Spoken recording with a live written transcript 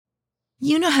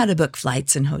You know how to book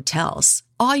flights and hotels.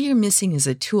 All you're missing is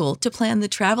a tool to plan the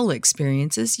travel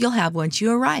experiences you'll have once you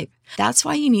arrive. That's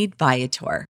why you need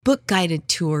Viator. Book guided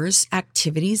tours,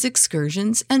 activities,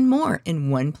 excursions, and more in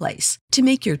one place to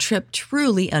make your trip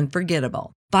truly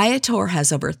unforgettable. Viator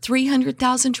has over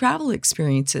 300,000 travel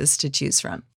experiences to choose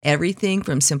from. Everything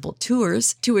from simple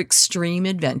tours to extreme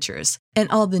adventures and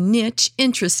all the niche,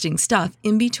 interesting stuff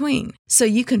in between. So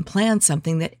you can plan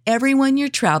something that everyone you're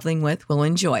traveling with will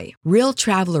enjoy. Real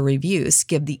traveler reviews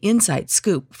give the inside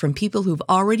scoop from people who've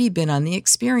already been on the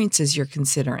experiences you're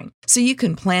considering. So you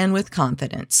can plan with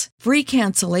confidence. Free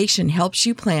cancellation helps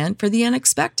you plan for the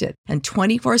unexpected. And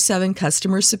 24/7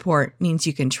 customer support means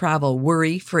you can travel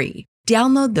worry-free.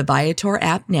 Download the Viator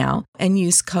app now and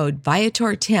use code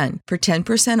Viator10 for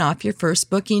 10% off your first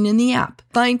booking in the app.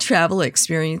 Find travel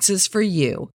experiences for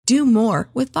you. Do more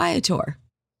with Viator.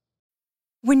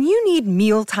 When you need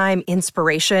mealtime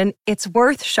inspiration, it's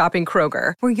worth shopping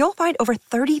Kroger, where you'll find over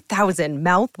 30,000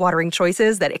 mouth-watering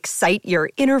choices that excite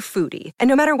your inner foodie. And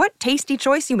no matter what tasty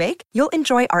choice you make, you'll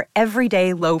enjoy our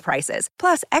everyday low prices,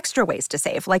 plus extra ways to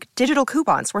save, like digital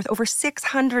coupons worth over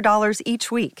 $600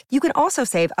 each week. You can also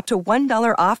save up to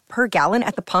 $1 off per gallon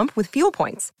at the pump with fuel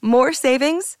points. More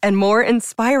savings and more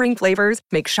inspiring flavors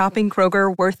make shopping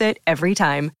Kroger worth it every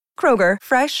time. Kroger,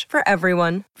 fresh for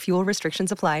everyone. Fuel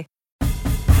restrictions apply.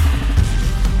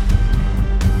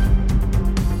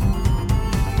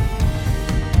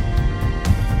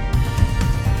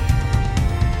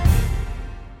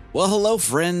 Well, hello,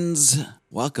 friends.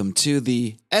 Welcome to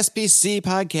the SBC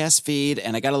podcast feed,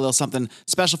 and I got a little something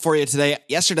special for you today.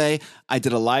 Yesterday, I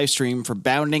did a live stream for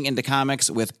Bounding into Comics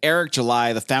with Eric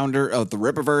July, the founder of the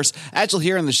Rippaverse. As you'll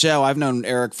hear in the show, I've known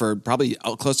Eric for probably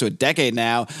close to a decade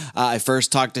now. I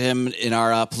first talked to him in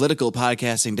our political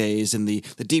podcasting days in the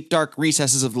deep, dark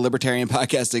recesses of the libertarian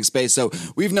podcasting space. So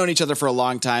we've known each other for a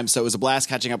long time, so it was a blast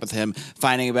catching up with him,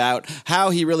 finding about how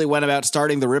he really went about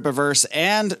starting the Rippaverse,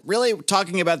 and really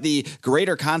talking about the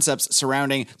greater concepts surrounding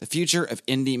the future of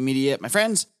indie media. My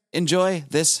friends, enjoy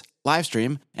this live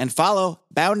stream and follow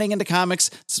Bounding into Comics.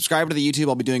 Subscribe to the YouTube.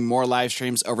 I'll be doing more live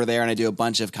streams over there, and I do a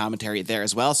bunch of commentary there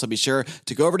as well. So be sure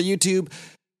to go over to YouTube,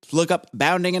 look up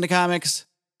Bounding into Comics,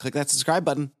 click that subscribe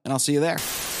button, and I'll see you there.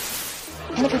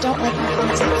 And if you don't like my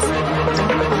politics,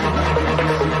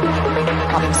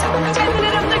 problem solved.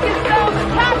 President of the Gazelle,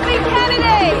 Kathleen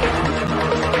Kennedy!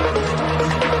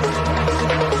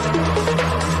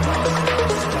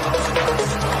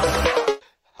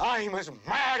 I'm as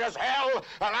mad as hell,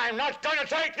 and I'm not going to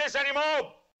take this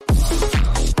anymore!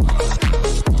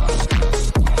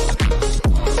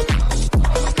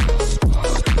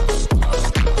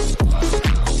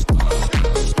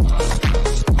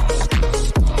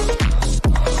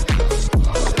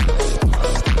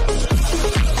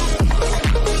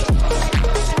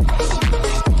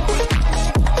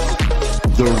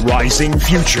 The Rising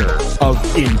Future of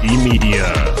Indie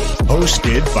Media,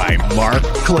 hosted by Mark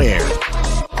Claire.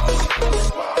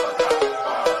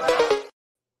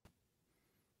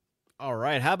 All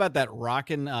right, how about that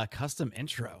rockin' custom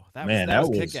intro? That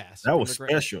was kick-ass. That was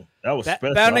special. That was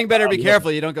special. Bounding better be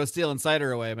careful. You don't go stealing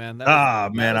cider away, man.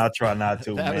 Man, I'll try not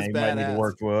to, man. You might need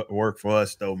to work for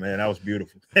us, though, man. That was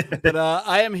beautiful. But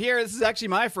I am here. This is actually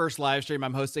my first live stream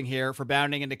I'm hosting here for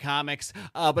Bounding into Comics.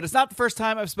 But it's not the first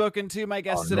time I've spoken to my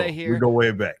guests today here. We go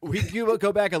way back. We do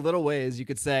go back a little ways, you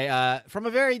could say, from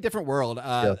a very different world.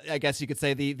 I guess you could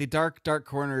say the dark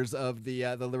corners of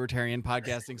the libertarian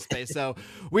podcasting space. So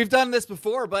we've done this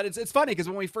before, but it's funny because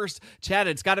when we first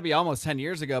chatted, it's got to be almost 10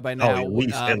 years ago by now.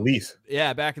 At least.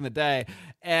 Yeah, back in the day.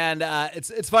 And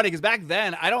it's funny because back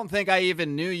then, I don't think I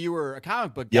even knew you were a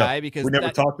comic book guy because we never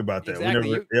talked about that.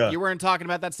 Exactly. You weren't talking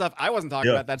about that stuff. I wasn't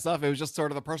talking about that stuff. It was just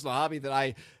sort of a personal hobby that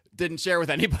I didn't share with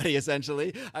anybody,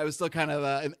 essentially. I was still kind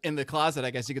of in the closet,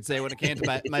 I guess you could say, when it came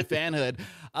to my fanhood.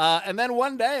 And then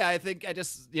one day, I think I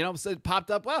just,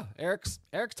 popped up, well, Eric's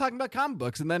talking about comic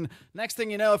books. And then next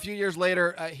thing you know, a few years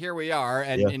later, here we are,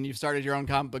 and you've started your own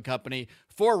comic book company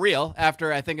for real,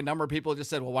 after I think a number of people just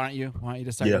said, well, why don't you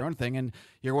just start your own thing? And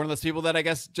you're one of those people that I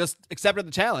guess just accepted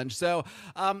the challenge. So,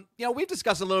 we've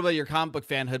discussed a little bit of your comic book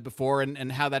fanhood before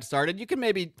and how that started. You can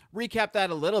maybe recap that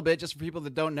a little bit just for people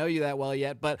that don't know you that well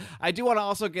yet. But I do want to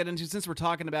also get into, since we're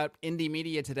talking about indie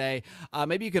media today,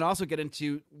 maybe you can also get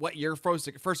into what your first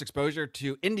exposure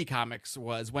to indie comics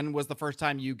was. When was the first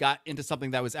time you got into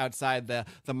something that was outside the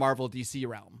Marvel DC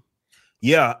realm?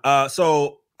 Yeah.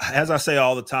 So as I say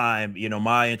all the time,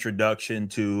 my introduction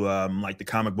to like the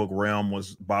comic book realm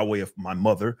was by way of my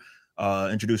mother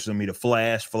introducing me to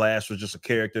Flash. Flash was just a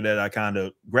character that I kind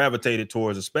of gravitated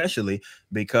towards, especially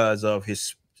because of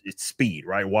its speed,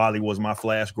 right? Wally was my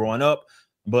Flash growing up,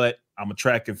 but I'm a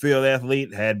track and field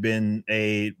athlete, had been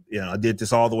I did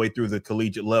this all the way through the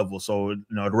collegiate level. So, it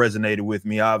resonated with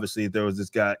me. Obviously, there was this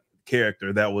guy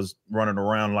character that was running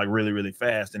around like really, really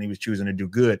fast, and he was choosing to do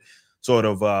good sort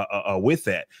of with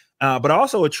that. But I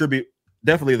also attribute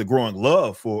definitely the growing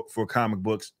love for comic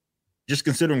books, just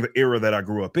considering the era that I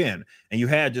grew up in. And you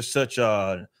had just such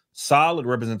a solid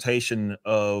representation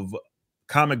of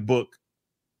comic books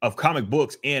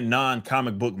and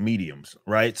non-comic book mediums,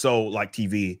 right? So like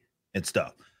TV and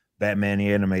stuff, Batman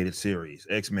the animated series,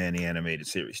 X-Men the animated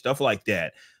series, stuff like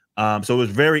that. So it was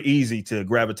very easy to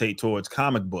gravitate towards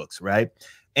comic books, right?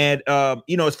 And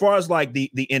as far as like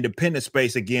the independent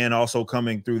space, again, also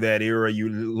coming through that era, you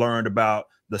learned about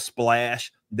the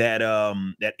splash that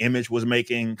that Image was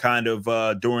making kind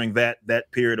of during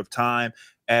that period of time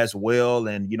as well.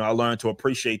 And I learned to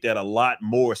appreciate that a lot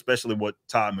more, especially what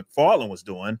Todd McFarlane was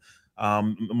doing,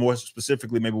 more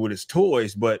specifically maybe with his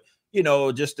toys, but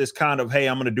just this kind of, hey,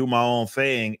 I'm going to do my own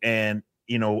thing. And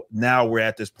now we're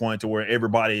at this point to where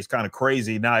everybody is kind of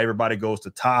crazy. Now everybody goes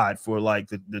to Todd for like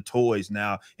the toys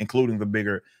now, including the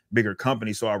bigger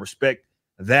company. So I respect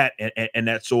that and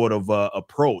that sort of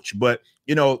approach. But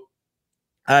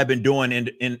I've been doing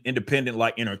independent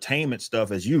like entertainment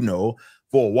stuff, as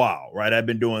for a while, right? I've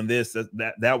been doing this.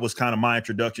 That was kind of my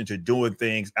introduction to doing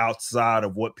things outside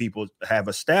of what people have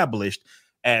established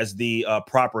as the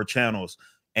proper channels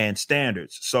and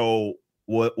standards. So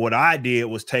what I did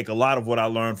was take a lot of what I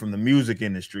learned from the music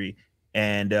industry,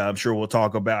 and I'm sure we'll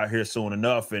talk about here soon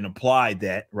enough, and apply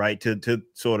that right to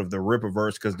sort of the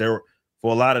Rippaverse, because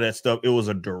for a lot of that stuff, it was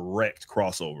a direct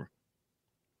crossover.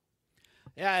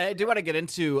 Yeah, I do want to get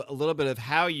into a little bit of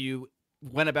how you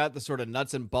went about the sort of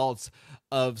nuts and bolts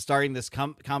of starting this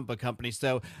comic book company.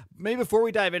 So maybe before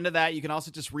we dive into that, you can also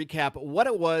just recap what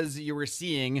it was you were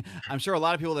seeing. I'm sure a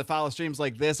lot of people that follow streams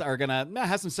like this are going to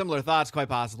have some similar thoughts, quite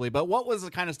possibly, but what was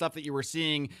the kind of stuff that you were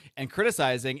seeing and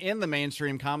criticizing in the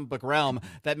mainstream comic book realm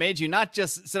that made you not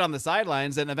just sit on the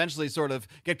sidelines and eventually sort of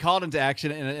get called into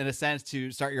action in a sense to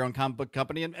start your own comic book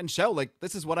company and show, like,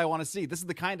 this is what I want to see. This is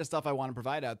the kind of stuff I want to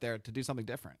provide out there to do something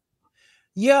different.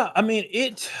 Yeah, I mean,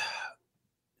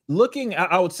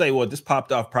 I would say, this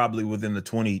popped off probably within the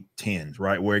 2010s,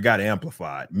 right? Where it got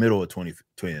amplified, middle of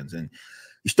 2010s. And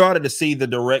you started to see the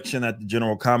direction that the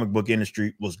general comic book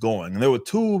industry was going. And there were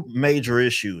two major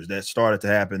issues that started to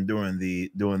happen during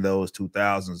those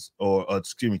 2000s, or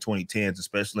 2010s,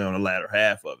 especially on the latter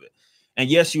half of it. And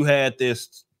yes, you had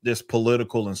this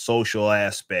political and social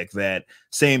aspect that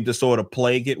seemed to sort of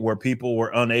plague it, where people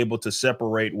were unable to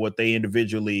separate what they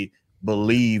individually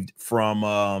believed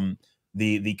from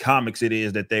the comics it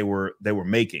is that they were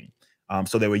making.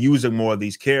 So they were using more of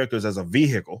these characters as a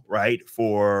vehicle, right,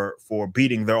 for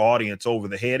beating their audience over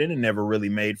the head, and it never really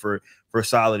made for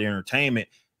solid entertainment.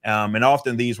 And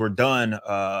often these were done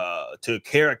to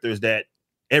characters that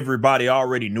everybody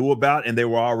already knew about and they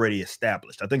were already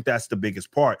established. I think that's the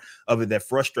biggest part of it that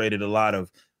frustrated a lot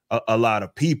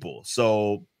of people.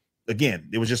 So again,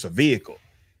 it was just a vehicle.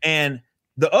 And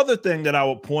the other thing that I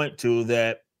would point to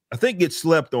that I think gets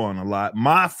slept on a lot,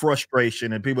 my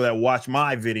frustration, and people that watch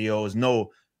my videos know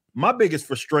my biggest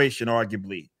frustration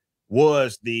arguably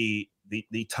was the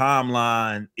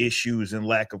timeline issues and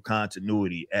lack of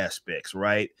continuity aspects,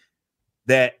 right?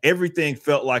 That everything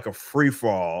felt like a free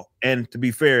fall. And to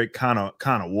be fair, it kind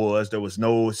of was.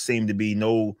 There seemed to be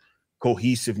no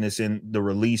cohesiveness in the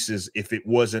releases if it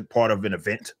wasn't part of an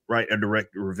event, right? A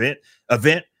direct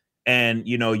event. And,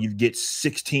 you get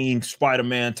 16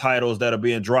 Spider-Man titles that are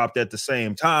being dropped at the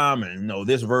same time. And,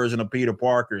 this version of Peter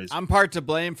Parker is... I'm part to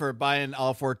blame for buying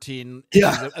all 14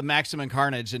 issues of Maximum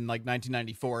Carnage in, like,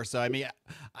 1994. So, I mean...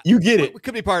 You get it. It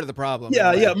could be part of the problem.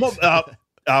 Yeah.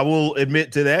 I will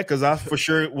admit to that, because I for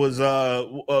sure was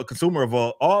a consumer of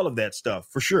all of that stuff,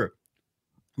 for sure.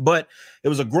 But it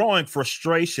was a growing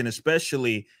frustration,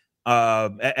 especially...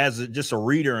 as just a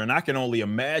reader, and I can only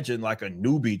imagine like a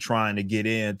newbie trying to get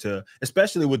into,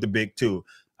 especially with the big two.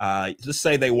 Let's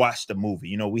say they watched the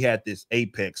movie. We had this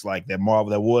Apex, like that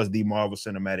was the Marvel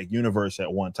Cinematic Universe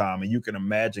at one time, and you can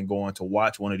imagine going to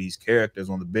watch one of these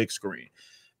characters on the big screen,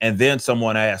 and then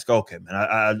someone asks, "Okay, man,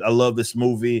 I love this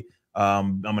movie.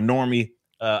 I'm a normie.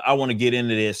 I want to get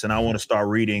into this, and I want to start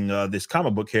reading this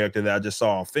comic book character that I just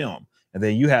saw on film." And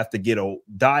then you have to get a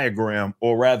diagram,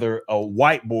 or rather a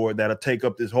whiteboard, that'll take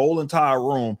up this whole entire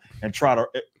room and try to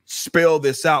spell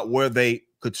this out where they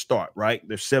could start, right?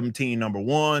 There's 17 number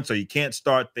one, so you can't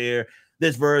start there.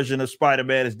 This version of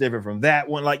Spider-Man is different from that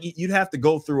one. Like, you'd have to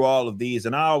go through all of these,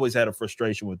 and I always had a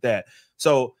frustration with that.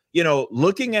 So,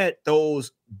 looking at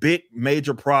those big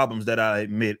major problems that I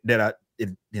admit that I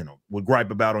would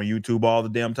gripe about on YouTube all the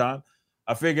damn time,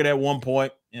 I figured at one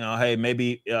point, hey,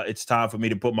 maybe it's time for me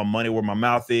to put my money where my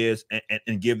mouth is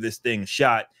and give this thing a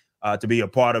shot to be a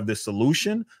part of the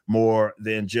solution more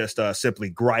than just simply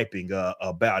griping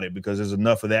about it, because there's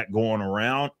enough of that going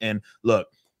around. And look,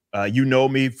 you know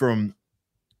me from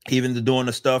even doing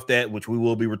the stuff which we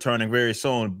will be returning very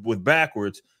soon with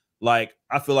Backwards. Like,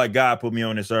 I feel like God put me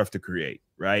on this earth to create,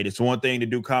 right? It's one thing to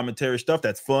do commentary stuff.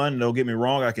 That's fun. Don't get me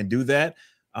wrong. I can do that.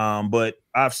 But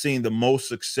I've seen the most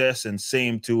success and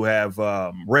seem to have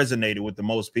resonated with the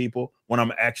most people when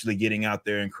I'm actually getting out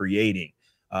there and creating,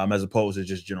 as opposed to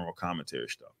just general commentary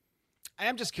stuff. I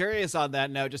am just curious on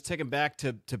that note, just taking back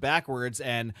to Backwards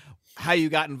and how you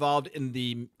got involved in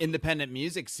the independent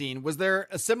music scene. Was there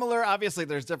a similar, obviously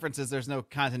there's differences, there's no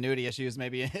continuity issues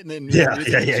maybe in the music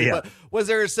industry, but was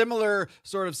there a similar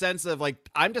sort of sense of like,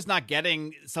 I'm just not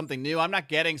getting something new, I'm not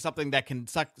getting something that can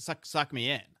suck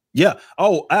me in? Yeah.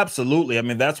 Oh, absolutely. I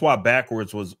mean, that's why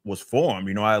Backwards was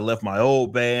formed. I left my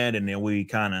old band, and then we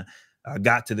kind of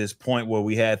got to this point where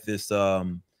we had this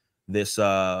starting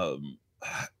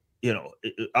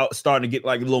to get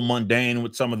like a little mundane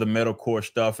with some of the metalcore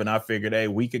stuff. And I figured, hey,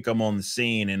 we could come on the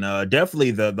scene. And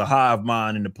definitely the hive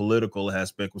mind and the political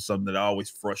aspect was something that always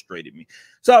frustrated me.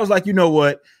 So I was like, you know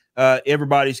what?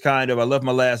 Everybody's I left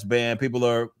my last band. People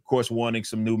are, of course, wanting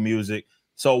some new music.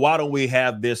 So why don't we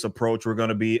have this approach? We're going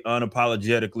to be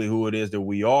unapologetically who it is that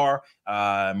we are.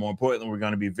 More importantly, we're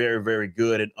going to be very, very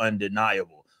good and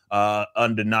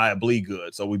undeniably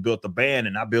good. So we built the band,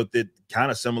 and I built it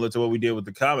kind of similar to what we did with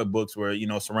the comic books, where,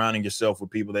 surrounding yourself with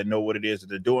people that know what it is that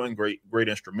they're doing, great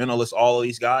instrumentalists, all of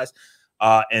these guys.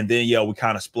 And then, we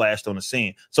kind of splashed on the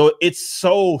scene. So it's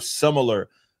so similar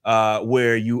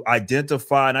where you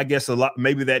identify, and I guess a lot,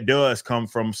 maybe that does come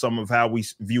from some of how we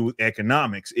view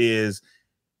economics, is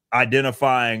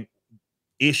identifying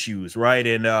issues, right?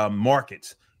 And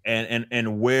markets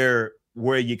and where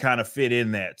you kind of fit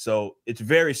in that. So it's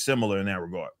very similar in that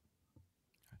regard.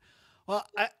 Well,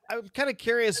 I'm kind of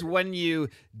curious, when you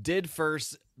did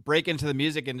first break into the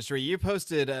music industry, you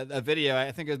posted a video,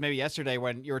 I think it was maybe yesterday,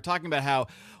 when you were talking about how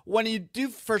when you do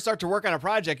first start to work on a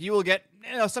project, you will get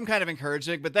some kind of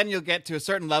encouragement, but then you'll get to a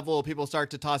certain level, people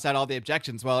start to toss out all the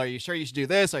objections. Well, are you sure you should do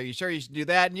this? Are you sure you should do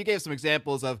that? And you gave some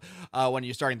examples of when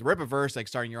you're starting the Rippaverse, like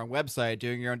starting your own website,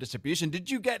 doing your own distribution.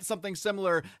 Did you get something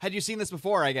similar? Had you seen this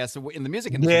before, I guess, in the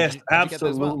music industry? Yes,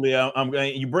 absolutely.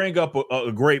 You bring up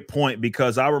a great point,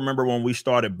 because I remember when we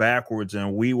started Backwards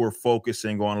and we were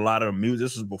focusing on a lot of the music.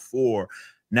 This was before.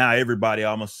 Now everybody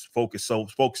almost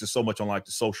focuses so much on like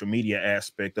the social media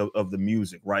aspect of the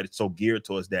music, right? It's so geared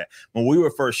towards that. When we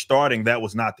were first starting, that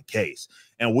was not the case.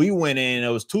 And we went in,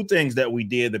 there was two things that we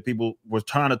did that people were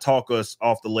trying to talk us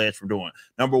off the ledge from doing.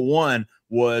 Number one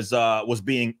was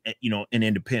being, an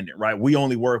independent, right? We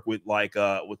only work with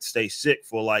with Stay Sick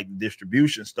for like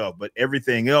distribution stuff, but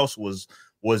everything else was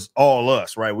all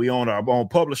us, right? We owned our own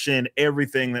publishing.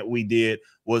 Everything that we did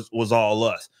was all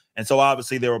us. And so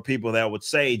obviously there were people that would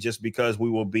say, just because we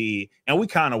will be, and we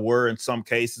kind of were in some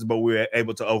cases, but we were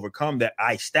able to overcome that,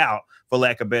 iced out, for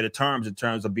lack of better terms, in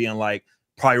terms of being like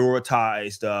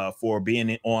prioritized for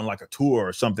being on like a tour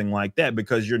or something like that,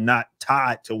 because you're not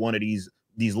tied to one of these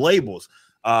labels.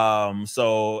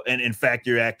 So, and in fact,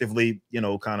 you're actively,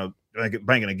 kind of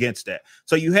banging against that.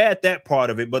 So you had that part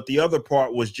of it, but the other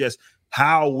part was just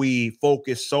how we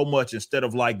focus so much, instead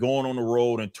of like going on the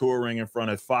road and touring in front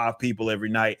of 5 people every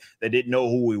night that didn't know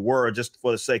who we were just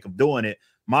for the sake of doing it.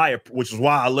 Which is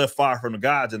why I left Fire from the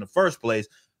Gods in the first place.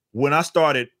 When I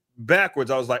started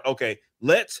Backwards, I was like, okay,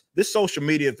 this social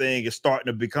media thing is starting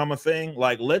to become a thing.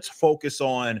 Like, let's focus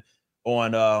on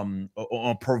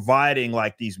providing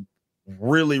like these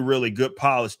really, really good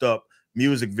polished up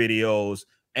music videos,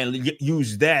 and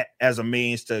use that as a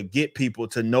means to get people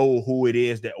to know who it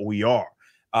is that we are.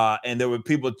 And there were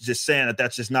people just saying that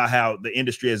that's just not how the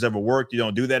industry has ever worked. You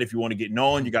don't do that. If you want to get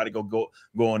known, you got to go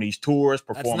on these tours,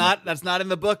 perform. That's not in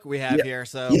the book we have here.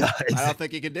 So exactly. I don't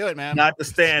think you can do it, man. Not the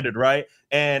standard, right?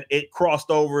 And it crossed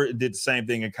over. It did the same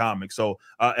thing in comics. So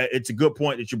it's a good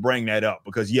point that you bring that up,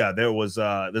 because there's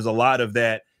a lot of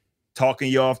that,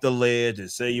 talking you off the ledge and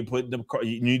say you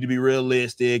need to be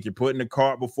realistic. You're putting the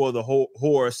cart before the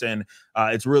horse, and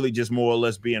it's really just more or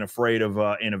less being afraid of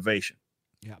innovation.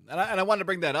 Yeah, and I wanted to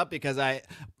bring that up because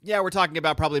yeah, we're talking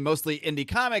about probably mostly indie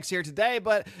comics here today,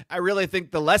 but I really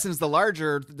think the lessons, the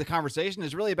larger the conversation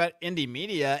is really about indie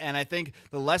media. And I think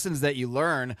the lessons that you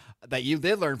learn, that you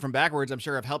did learn from Backwards, I'm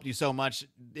sure have helped you so much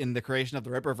in the creation of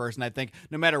the Rippaverse. And I think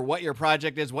no matter what your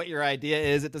project is, what your idea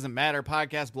is, it doesn't matter,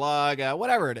 podcast, blog,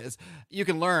 whatever it is, you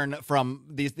can learn from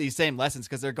these same lessons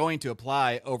because they're going to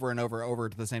apply over and over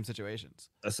to the same situations.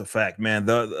 That's a fact, man.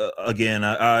 Again,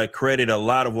 I credit a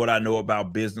lot of what I know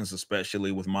about business,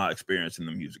 especially with my experience in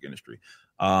the music industry.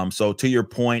 So to your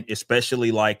point,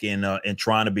 especially like in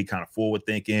trying to be kind of forward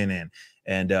thinking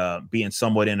and being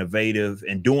somewhat innovative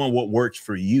and doing what works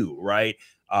for you, right,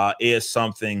 is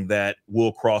something that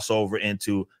will cross over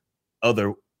into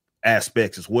other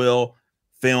aspects as well.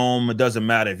 Film, it doesn't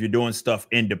matter if you're doing stuff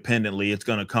independently, it's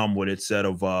going to come with its set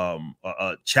of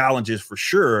challenges for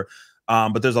sure.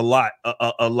 But there's a lot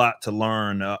to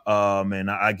learn. And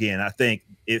again, I think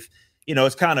if,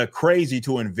 it's kind of crazy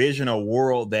to envision a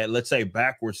world that, let's say,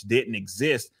 Backwards didn't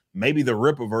exist. Maybe the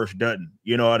Rippaverse doesn't,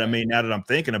 you know what I mean? Now that I'm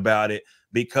thinking about it,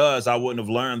 because I wouldn't have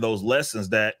learned those lessons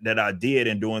that I did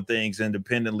in doing things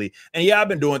independently. And yeah, I've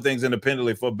been doing things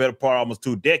independently for a better part, almost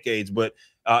 2 decades, but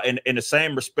in the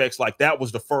same respects, like that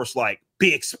was the first like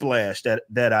big splash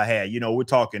that I had. We're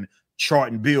talking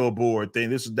chart and Billboard thing.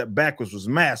 That Backwards was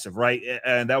massive, right?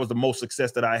 And that was the most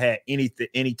success that I had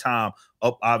any time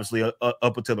up, obviously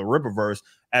up until the Rippaverse,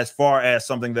 as far as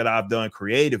something that I've done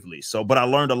creatively. So, but I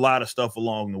learned a lot of stuff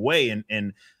along the way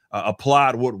and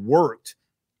applied what worked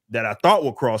that I thought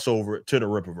would cross over to the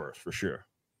Rippaverse for sure.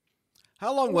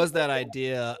 How long was that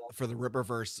idea for the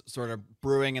Rippaverse sort of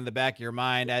brewing in the back of your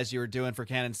mind as you were doing For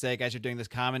Canon's Sake, as you're doing this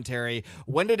commentary?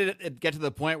 When did it get to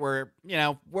the point where,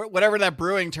 whatever that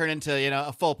brewing turned into,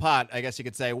 a full pot, I guess you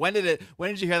could say? When did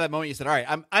you hear that moment you said, all right,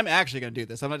 I'm actually going to do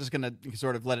this. I'm not just going to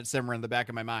sort of let it simmer in the back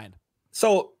of my mind.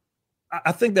 So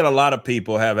I think that a lot of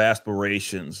people have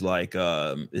aspirations, like,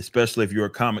 especially if you're a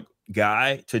comic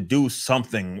guy, to do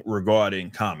something regarding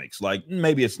comics. Like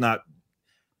maybe it's not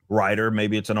writer,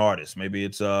 maybe it's an artist, maybe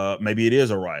it is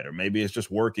a writer, maybe it's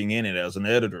just working in it as an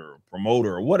editor or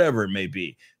promoter or whatever it may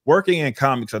be. Working in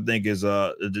comics, I think, is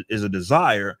a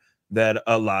desire that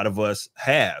a lot of us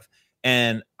have,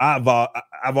 and I've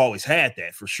always had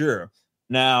that for sure.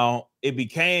 Now it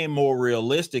became more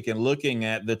realistic in looking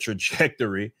at the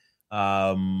trajectory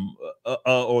or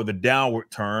the downward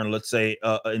turn, let's say,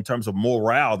 in terms of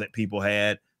morale that people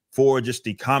had for just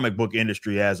the comic book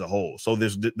industry as a whole. So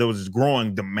there was this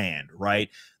growing demand, right,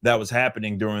 that was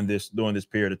happening during this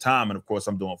period of time. And of course,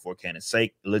 I'm doing For Canon's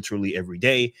Sake literally every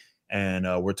day. And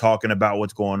we're talking about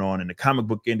what's going on in the comic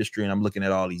book industry. And I'm looking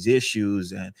at all these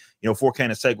issues. And, For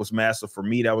Canon's Sake was massive for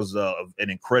me. That was an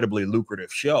incredibly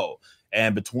lucrative show.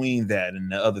 And between that and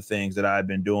the other things that I've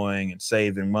been doing and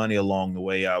saving money along the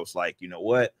way, I was like, you know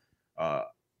what?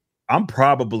 I'm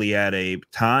probably at a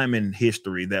time in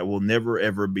history that will never,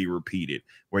 ever be repeated,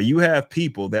 where you have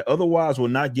people that otherwise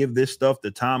would not give this stuff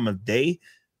the time of day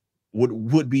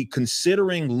would be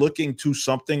considering looking to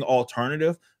something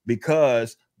alternative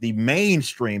because the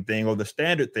mainstream thing or the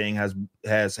standard thing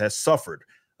has suffered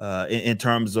in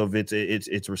terms of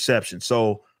its reception.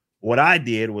 So what I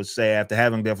did was say, after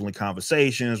having definitely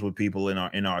conversations with people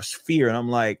in our sphere, and I'm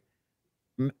like,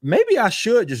 maybe I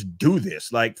should just do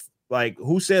this. Like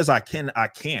who says I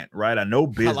can't, right? I know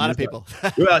business. A lot of people.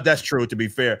 Well, that's true. To be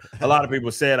fair, a lot of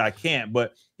people said I can't,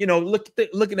 but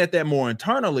looking at that more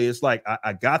internally, it's like,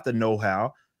 I got the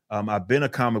know-how. I've been a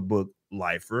comic book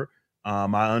lifer.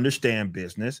 I understand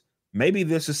business. Maybe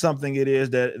this is something it is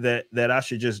that I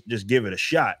should just give it a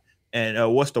shot.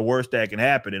 And what's the worst that can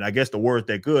happen? And I guess the worst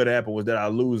that could happen was that I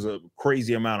lose a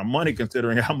crazy amount of money,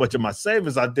 considering how much of my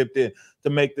savings I dipped in to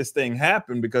make this thing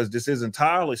happen, because this is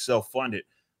entirely self-funded.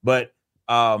 But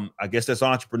I guess that's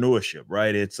entrepreneurship,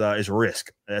 right? It's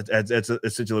risk. That's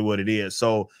essentially what it is.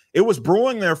 So it was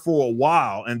brewing there for a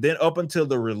while, and then up until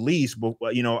the release, but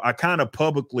I kind of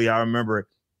publicly, I can't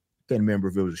remember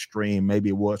if it was a stream, maybe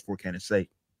it was For Canon's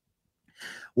Sake,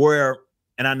 where,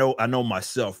 and I know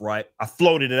myself, right? I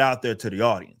floated it out there to the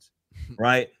audience,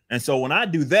 right? And so when I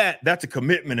do that, that's a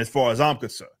commitment as far as I'm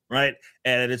concerned, right?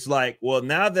 And it's like, well,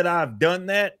 now that I've done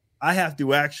that, I have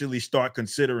to actually start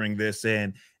considering this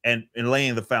and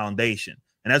laying the foundation.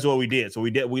 And that's what we did. So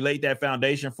we laid that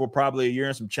foundation for probably a year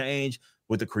and some change,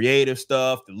 with the creative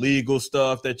stuff, the legal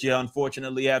stuff that you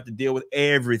unfortunately have to deal with,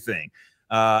 everything.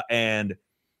 And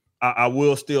I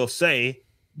will still say,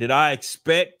 did I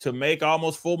expect to make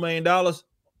almost $4 million?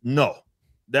 No,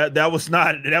 that was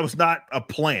not a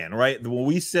plan, right? When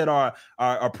we set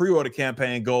our pre-order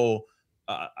campaign goal,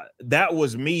 that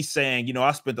was me saying,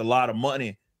 I spent a lot of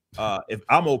money if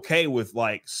I'm okay with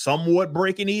like somewhat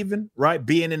breaking even, right?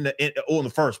 Being on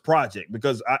the first project,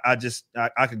 because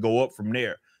I could go up from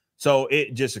there. So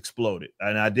it just exploded,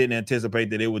 and I didn't anticipate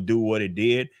that it would do what it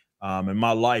did. And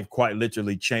my life quite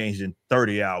literally changed in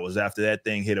 30 hours after that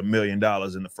thing hit $1 million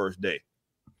in the first day.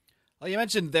 Well, you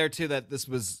mentioned there too that this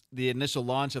was the initial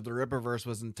launch of the Rippaverse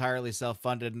was entirely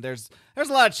self-funded, and there's a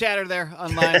lot of chatter there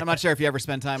online. I'm not sure if you ever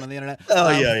spend time on the internet.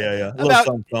 Yeah.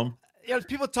 About,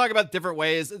 people talk about different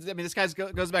ways. I mean, this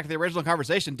goes back to the original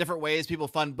conversation. Different ways people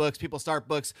fund books, people start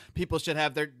books, people should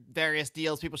have their various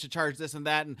deals, people should charge this and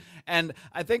that, and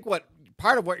I think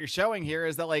part of what you're showing here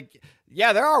is that, like,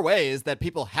 yeah, there are ways that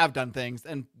people have done things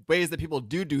and ways that people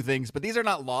do things, but these are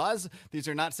not laws. These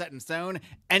are not set in stone,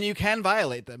 and you can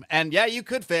violate them. And yeah, you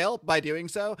could fail by doing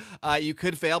so. You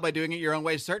could fail by doing it your own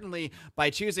way. Certainly by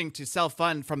choosing to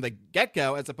self-fund from the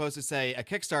get-go, as opposed to, say, a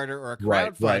Kickstarter or a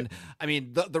crowdfund. Right. I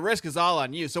mean, the risk is all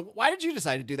on you. So why did you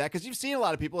decide to do that? Because you've seen a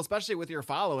lot of people, especially with your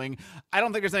following. I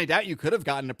don't think there's any doubt you could have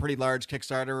gotten a pretty large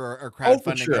Kickstarter or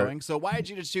crowdfunding going. So why did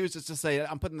you just choose to say,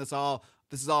 I'm putting this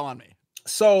is all on me?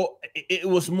 So it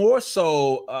was more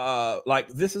so like,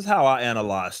 this is how I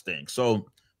analyze things. So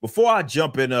before I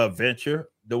jump in a venture,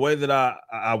 the way that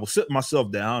I will sit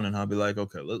myself down and I'll be like,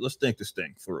 okay, let's think this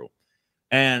thing through.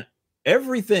 And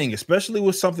everything, especially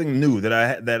with something new that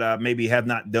I maybe have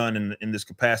not done in this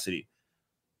capacity,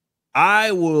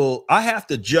 I have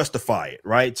to justify it,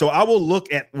 right? So I will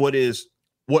look at what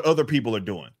other people are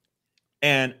doing,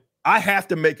 and I have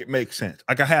to make it make sense.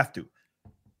 Like, I have to.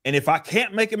 And if I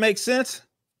can't make it make sense,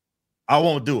 I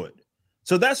won't do it.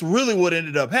 So that's really what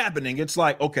ended up happening. It's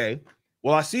like, okay,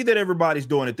 well, I see that everybody's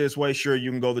doing it this way. Sure,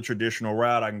 you can go the traditional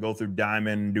route. I can go through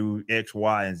Diamond and do X,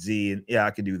 Y, and Z, and yeah,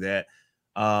 I can do that.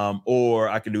 Or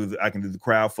I can do the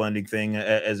crowdfunding thing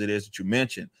as it is that you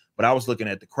mentioned. But I was looking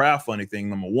at the crowdfunding thing.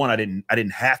 Number one, I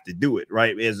didn't have to do it,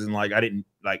 right? As in, like, I didn't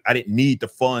need the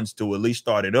funds to at least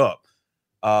start it up.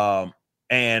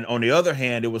 And on the other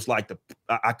hand, it was like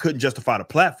I couldn't justify the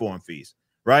platform fees,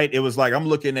 right? It was like, I'm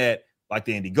looking at like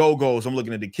the Indiegogos, I'm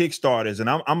looking at the Kickstarters, and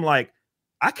I'm like,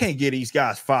 I can't get these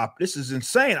guys $5. This is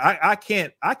insane. I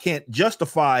can't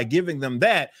justify giving them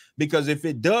that, because if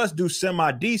it does do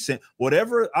semi-decent,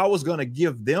 whatever I was going to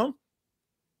give them,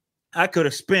 I could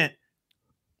have spent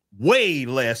way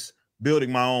less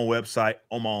building my own website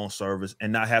on my own servers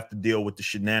and not have to deal with the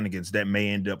shenanigans that may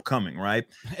end up coming, right?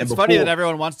 It's funny that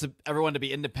everyone wants everyone to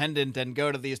be independent and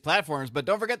go to these platforms, but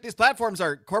don't forget these platforms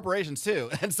are corporations too.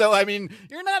 And so, I mean,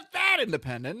 you're not that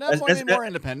independent, more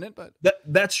independent, but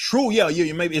that's true. Yeah,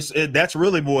 maybe that's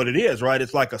really what it is, right?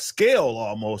 It's like a scale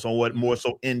almost on what more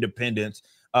so independence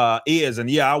is. And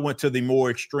yeah, I went to the more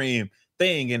extreme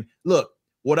thing. And look,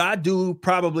 what I do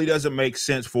probably doesn't make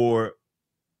sense for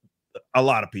a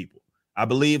lot of people. I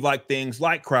believe like things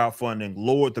like crowdfunding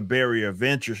lowered the barrier of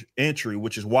entry,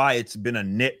 which is why it's been a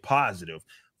net positive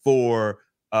for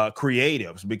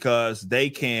creatives, because they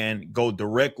can go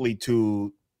directly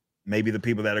to maybe the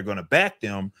people that are going to back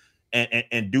them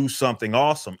and do something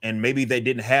awesome. And maybe they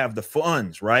didn't have the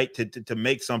funds, right, to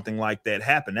make something like that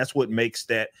happen. That's what makes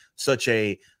that such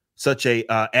a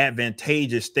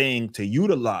advantageous thing to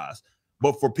utilize.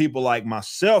 But for people like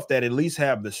myself that at least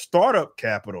have the startup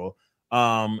capital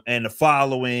and the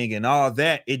following and all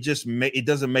that, it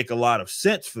doesn't make a lot of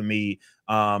sense for me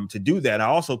to do that. I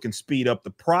also can speed up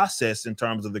the process in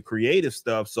terms of the creative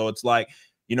stuff. So it's like,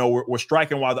 we're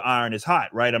striking while the iron is hot,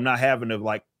 right? I'm not having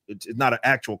to it's not an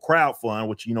actual crowd fund,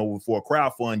 which, for a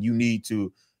crowd fund,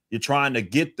 you're trying to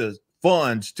get the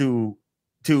funds to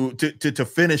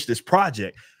finish this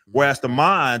project. Whereas the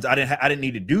mines, I didn't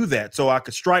need to do that. So I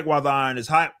could strike while the iron is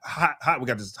hot. We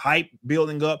got this hype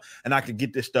building up, and I could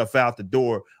get this stuff out the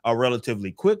door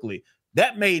relatively quickly.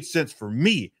 That made sense for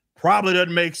me. Probably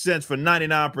doesn't make sense for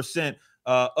 99%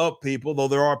 of people, though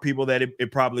there are people that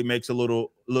it probably makes a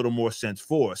little more sense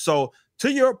for. So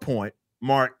to your point,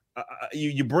 Mark,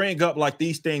 you bring up like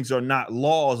these things are not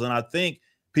laws, and I think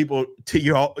people, to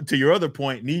your other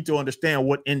point, need to understand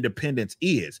what independence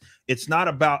is. It's not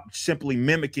about simply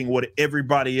mimicking what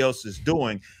everybody else is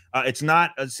doing. It's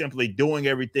not simply doing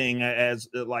everything as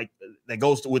like that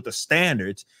goes with the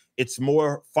standards. It's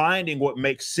more finding what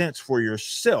makes sense for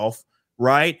yourself,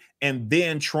 right? And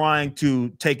then trying to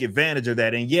take advantage of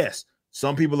that. And yes,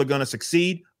 some people are going to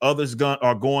succeed. Others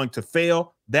are going to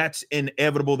fail. That's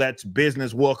inevitable. That's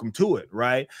business. Welcome to it,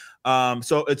 right?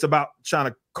 So it's about trying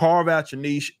to carve out your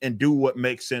niche and do what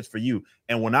makes sense for you.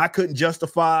 And when I couldn't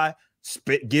justify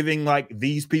giving like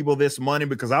these people this money,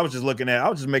 because I was just making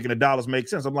the dollars make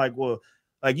sense. I'm like, well,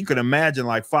 like you can imagine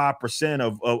like 5%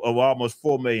 of almost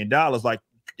 $4 million, like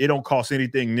it don't cost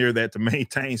anything near that to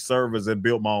maintain servers and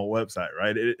build my own website,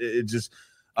 right? It just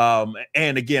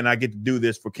and again, I get to do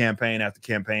this for campaign after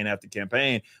campaign after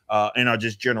campaign in our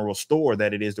just general store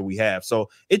that it is that we have. So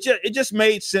it just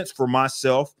made sense for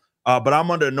myself, but I'm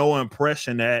under no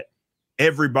impression that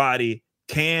everybody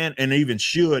can and even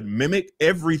should mimic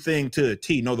everything to a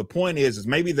T. No, the point is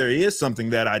maybe there is something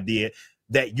that I did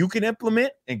that you can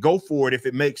implement and go for it if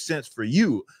it makes sense for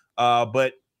you.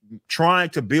 But trying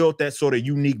to build that sort of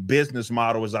unique business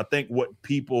model is, I think, what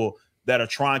people that are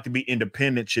trying to be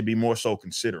independent should be more so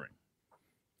considering.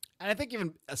 And I think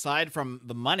even aside from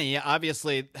the money,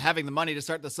 obviously having the money to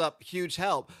start this up, huge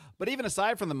help. But even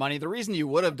aside from the money, the reason you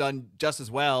would have done just as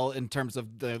well in terms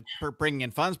of the bringing in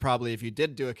funds, probably if you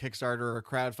did do a Kickstarter or a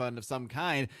crowdfund of some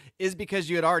kind, is because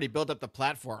you had already built up the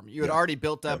platform. You had already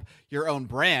built up your own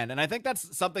brand. And I think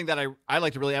that's something that I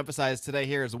like to really emphasize today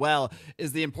here as well,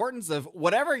 is the importance of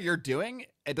whatever you're doing.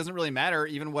 It doesn't really matter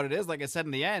even what it is. Like I said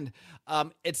in the end,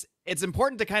 it's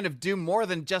important to kind of do more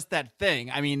than just that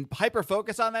thing. I mean, hyper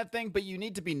focus on that thing, but you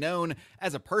need to be known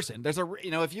as a person. There's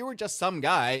if you were just some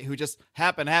guy who just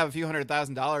happened to have a few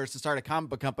 $100,000 to start a comic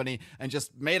book company and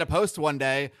just made a post one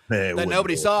day that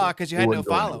nobody saw because you had no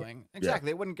following. Exactly.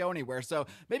 It wouldn't go anywhere. So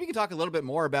maybe you can talk a little bit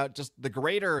more about just the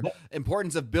greater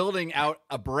importance of building out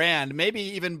a brand, maybe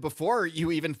even before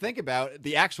you even think about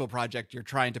the actual project you're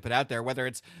trying to put out there, whether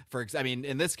it's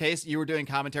in this case, you were doing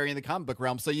commentary in the comic book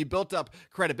realm. So you built up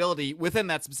credibility within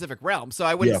that specific realm. So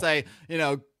I wouldn't say,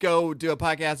 go do a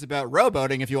podcast about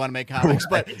rowboating if you want to make comics,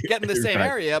 but get in the same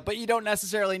area. But you don't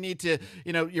necessarily need to,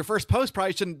 your first post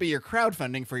probably shouldn't be your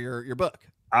crowdfunding for your book.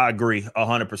 I agree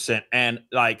 100%. And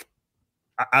like,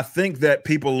 I think that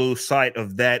people lose sight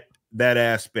of that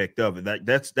aspect of it.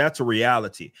 That's a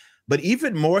reality. But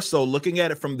even more so, looking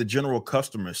at it from the general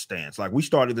customer stance, like we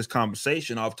started this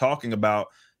conversation off talking about,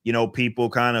 people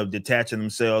kind of detaching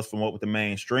themselves from what the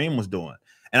mainstream was doing.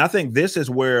 And I think this is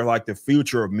where like the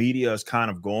future of media is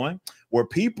kind of going, where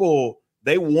people,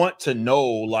 they want to know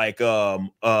like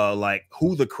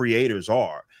who the creators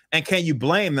are. And can you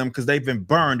blame them because they've been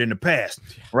burned in the past,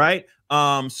 right?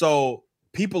 So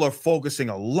people are focusing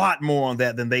a lot more on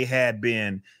that than they had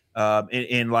been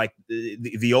in like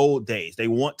the old days. They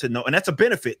want to know, and that's a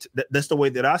benefit. That's the way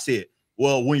that I see it.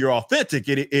 Well, when you're authentic,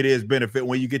 it is benefit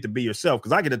when you get to be yourself,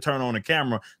 because I get to turn on the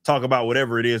camera, talk about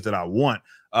whatever it is that I want,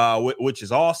 which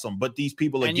is awesome. But these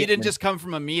people you didn't just come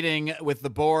from a meeting with the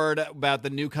board about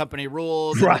the new company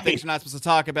rules, and the things you're not supposed to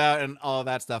talk about, and all of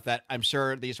that stuff that I'm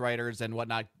sure these writers and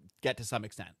whatnot get to some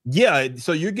extent. Yeah,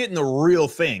 so you're getting the real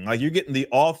thing, like you're getting the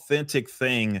authentic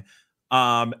thing.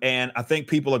 And I think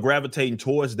people are gravitating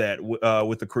towards that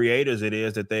with the creators it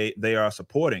is that they are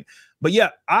supporting. But yeah,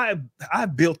 I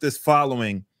built this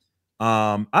following.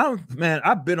 I've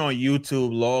been on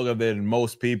YouTube longer than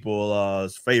most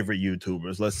people's favorite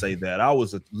YouTubers. Let's say that. I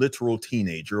was a literal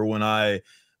teenager when I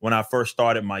first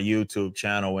started my YouTube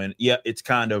channel, and yeah, it's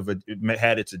kind of it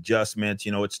had its adjustments.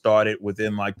 It started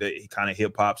within like the kind of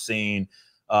hip hop scene.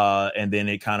 And then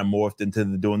it kind of morphed into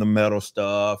doing the metal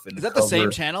stuff. And is that the same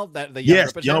channel?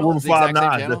 Yes, Young River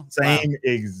 59, the same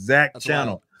exact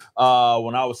channel.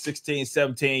 When I was 16,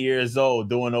 17 years old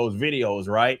doing those videos,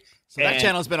 right? So that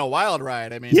channel's been a wild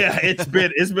ride. I mean, yeah, it's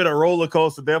been a roller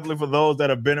coaster, definitely for those that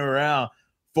have been around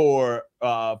for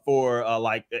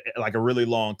like a really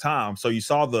long time. So you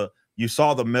saw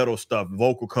the metal stuff,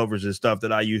 vocal covers and stuff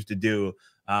that I used to do.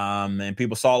 And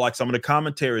people saw like some of the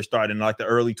commentary started in like the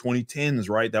early 2010s,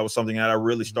 right? That was something that I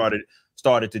really started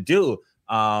to do.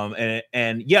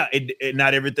 And yeah, it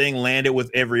not everything landed with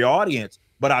every audience,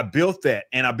 but I built that,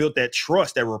 and I built that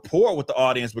trust, that rapport with the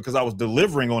audience, because I was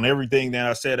delivering on everything that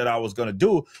I said that I was going to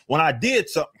do when I did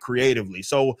something creatively.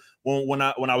 So when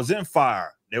I was in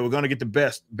Fire, they were going to get the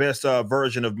best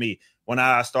version of me. When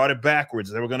I started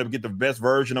Backwards, they were going to get the best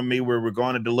version of me. We were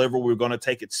going to deliver. We were going to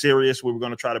take it serious. We were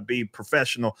going to try to be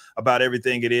professional about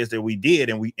everything it is that we did.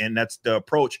 And that's the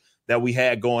approach that we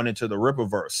had going into the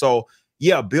Rippaverse. So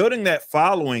yeah, building that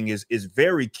following is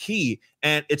very key.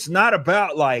 And it's not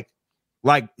about like,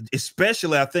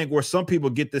 especially I think where some people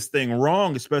get this thing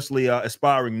wrong, especially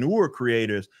aspiring newer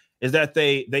creators, is that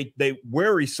they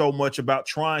worry so much about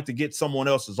trying to get someone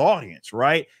else's audience,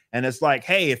 right? And it's like,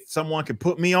 hey, if someone can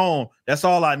put me on, that's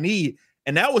all I need.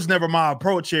 And that was never my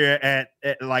approach here at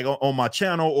like on my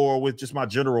channel or with just my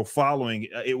general following.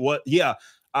 It was, yeah,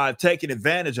 I've taken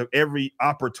advantage of every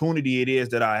opportunity it is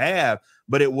that I have,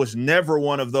 but it was never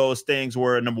one of those things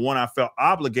where, number one, I felt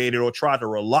obligated or tried to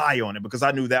rely on it, because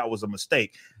I knew that was a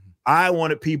mistake. I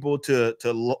wanted people to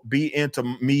be into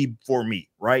me for me,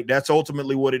 right? That's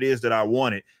ultimately what it is that I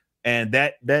wanted. And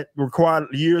that required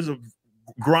years of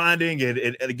grinding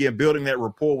and again, building that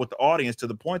rapport with the audience to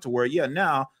the point to where,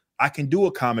 now I can do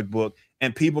a comic book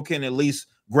and people can at least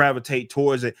gravitate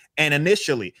towards it. And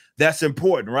initially, that's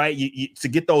important, right? To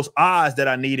get those eyes that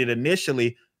I needed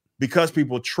initially because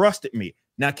people trusted me.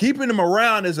 Now, keeping them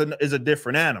around is a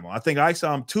different animal. I think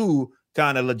ISOM 2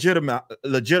 kind of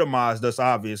legitimized us,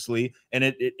 obviously, and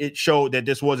it showed that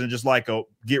this wasn't just like a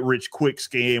get-rich-quick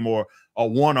scheme or a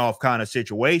one-off kind of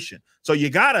situation. So you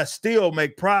got to still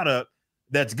make product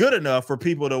that's good enough for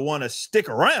people to want to stick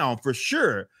around for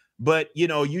sure. But,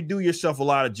 you do yourself a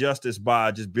lot of justice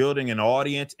by just building an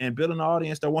audience and building an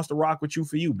audience that wants to rock with you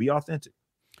for you. Be authentic.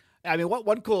 I mean,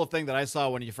 one cool thing that I saw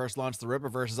when you first launched the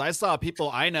Rippaverse is I saw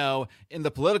people I know in the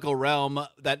political realm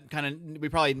that we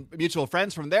probably mutual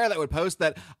friends from there that would post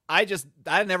that I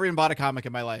never even bought a comic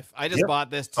in my life. I just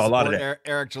bought this to support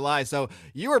Eric July. So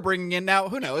you were bringing in now,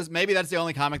 who knows, maybe that's the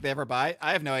only comic they ever buy.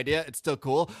 I have no idea. It's still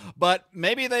cool. But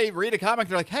maybe they read a comic,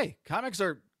 they're like, hey, comics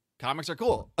are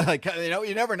cool. Like,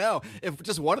 you never know if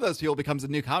just one of those people becomes a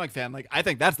new comic fan. Like, I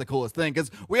think that's the coolest thing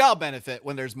because we all benefit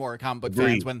when there's more comic book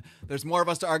fans, when there's more of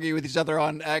us to argue with each other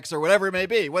on X or whatever it may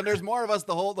be. When there's more of us,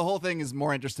 the whole thing is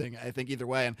more interesting, I think, either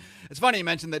way. And it's funny you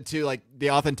mentioned that too, like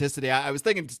the authenticity. I was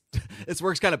thinking this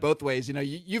works kind of both ways.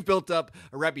 You've built up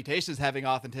a reputation as having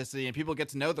authenticity and people get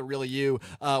to know the real you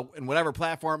in whatever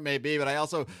platform it may be. But I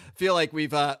also feel like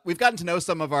we've gotten to know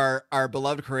some of our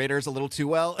beloved creators a little too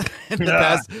well in the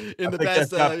past. That's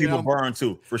got people burned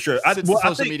too, for sure. Since the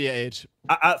social media age.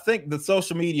 I think the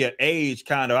social media age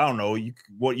kind of, I don't know,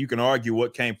 you can argue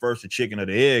what came first, the chicken or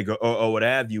the egg or what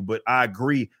have you, but I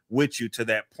agree with you to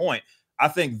that point. I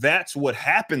think that's what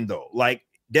happened though. Like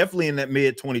definitely in that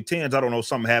mid 2010s, I don't know,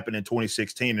 something happened in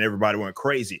 2016 and everybody went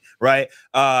crazy, right?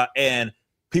 And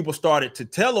people started to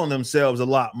tell on themselves a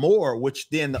lot more, which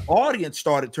then the audience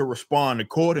started to respond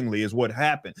accordingly is what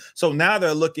happened. So now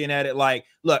they're looking at it like,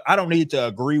 look, I don't need to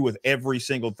agree with every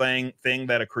single thing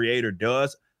that a creator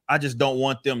does. I just don't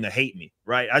want them to hate me,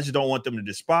 right? I just don't want them to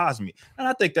despise me. And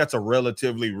I think that's a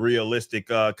relatively realistic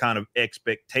kind of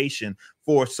expectation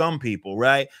for some people,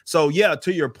 right? So yeah,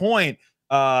 to your point,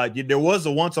 there was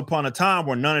a once upon a time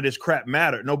where none of this crap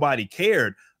mattered. Nobody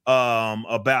cared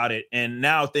about it, and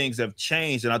now things have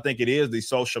changed, and I think it is the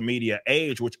social media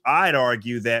age, which I'd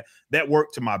argue that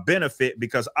worked to my benefit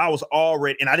because I was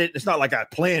already, and it's not like I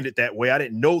planned it that way. I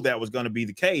didn't know that was going to be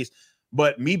the case,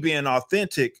 but me being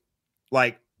authentic,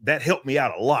 like that helped me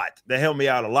out a lot. That helped me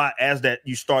out a lot as that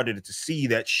you started to see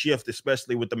that shift,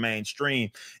 especially with the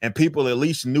mainstream, and people at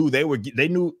least knew they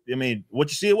knew. I mean, what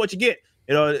you see is what you get.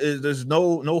 There's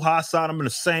no high side. I'm the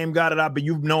same guy that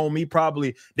you've known me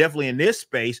probably definitely in this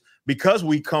space because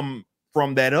we come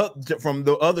from from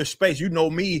the other space. You know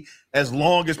me as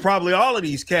long as probably all of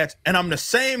these cats, and I'm the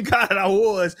same guy that I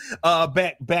was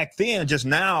back then. Just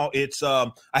now, it's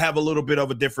I have a little bit of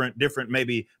a different,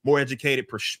 maybe more educated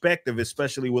perspective,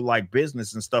 especially with like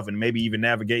business and stuff, and maybe even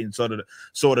navigating sort of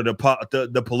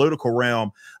the political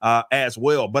realm as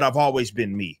well. But I've always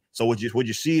been me. So what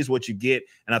you see is what you get,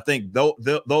 and I think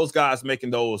those guys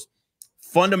making those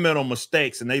fundamental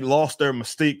mistakes and they lost their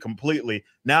mystique completely.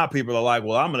 Now people are like,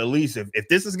 well, I'm gonna at least if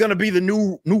this is gonna be the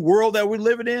new world that we're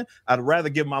living in, I'd rather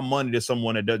give my money to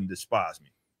someone that doesn't despise me.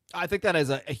 I think that is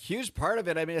a huge part of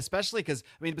it. I mean, especially because,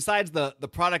 besides the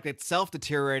product itself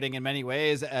deteriorating in many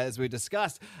ways, as we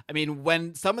discussed,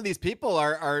 when some of these people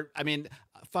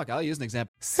I'll use an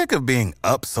example. Sick of being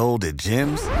upsold at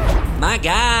gyms? My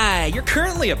guy, you're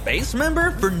currently a base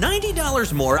member? For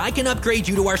 $90 more, I can upgrade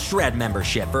you to our Shred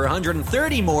membership. For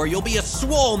 $130 more, you'll be a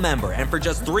Swole member. And for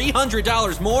just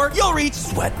 $300 more, you'll reach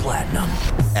Sweat Platinum.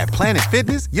 At Planet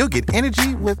Fitness, you'll get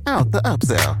energy without the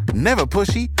upsell. Never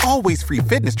pushy, always free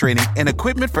fitness training and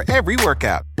equipment for every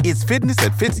workout. It's fitness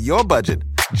that fits your budget.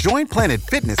 Join Planet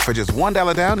Fitness for just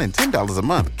 $1 down and $10 a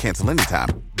month. Cancel anytime.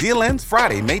 Deal ends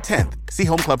Friday, May 10th. See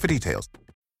Home Club for details.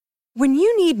 When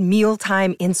you need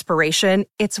mealtime inspiration,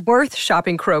 it's worth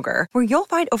shopping Kroger, where you'll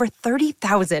find over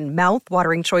 30,000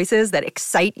 mouth-watering choices that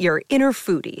excite your inner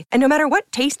foodie. And no matter what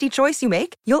tasty choice you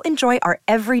make, you'll enjoy our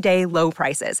everyday low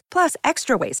prices, plus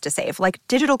extra ways to save, like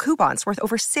digital coupons worth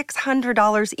over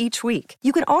 $600 each week.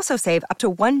 You can also save up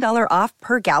to $1 off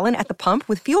per gallon at the pump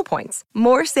with fuel points.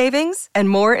 More savings and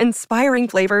more inspiring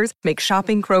flavors make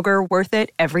shopping Kroger worth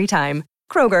it every time.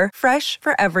 Kroger, fresh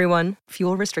for everyone.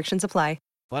 Fuel restrictions apply.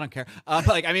 Well, I don't care.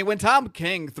 Like, I mean, when Tom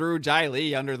King threw Jai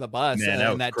Lee under the bus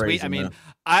in that crazy, tweet, I mean,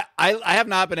 man. I have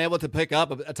not been able to pick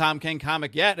up a Tom King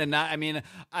comic yet. And I mean,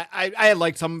 I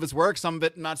liked some of his work, some of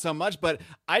it not so much, but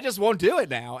I just won't do it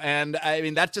now. And I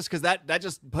mean, that's just because that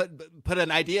just put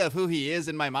an idea of who he is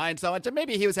in my mind so much. And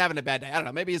maybe he was having a bad day. I don't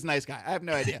know. Maybe he's a nice guy. I have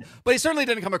no idea. But he certainly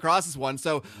didn't come across as one.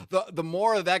 So the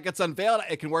more that gets unveiled,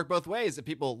 it can work both ways. If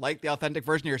people like the authentic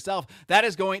version of yourself, that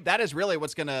is really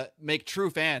what's going to make true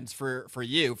fans for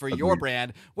you, for your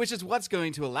brand, which is what's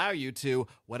going to allow you to,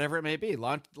 whatever it may be,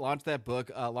 launch that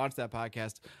book, launch that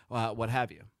podcast, what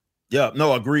have you. Yeah,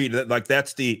 no, agreed. Like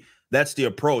that's the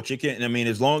approach. It can, I mean,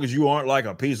 as long as you aren't like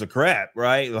a piece of crap,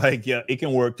 right? Like, yeah, it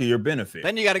can work to your benefit.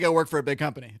 Then you got to go work for a big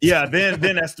company. Yeah, then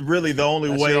that's really the only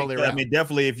way. I mean,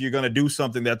 definitely, if you're going to do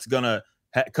something that's going to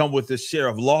come with this share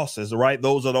of losses, right?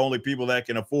 Those are the only people that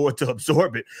can afford to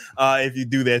absorb it if you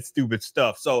do that stupid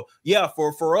stuff. So, yeah,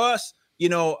 for us, you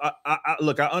know, I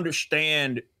look, I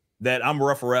understand that I'm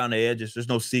rough around the edges. There's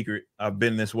no secret. I've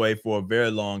been this way for a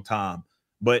very long time.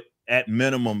 But at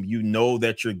minimum, you know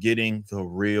that you're getting the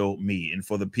real me. And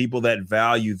for the people that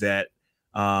value that,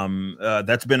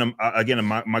 that's been, again,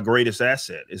 my greatest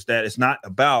asset is that it's not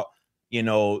about, you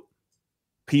know,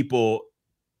 people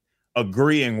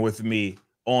agreeing with me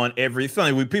on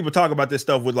everything. When people talk about this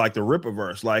stuff with like the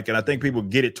Rippaverse, like, and I think people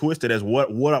get it twisted as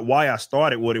why I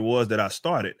started what it was that I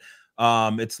started.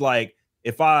 It's like,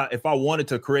 if I wanted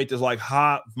to create this like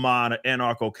hive mind of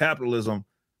anarcho-capitalism,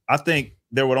 I think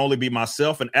there would only be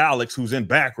myself and Alex, who's in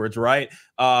backwards, right?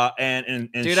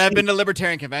 And dude, I've been to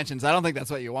libertarian conventions. I don't think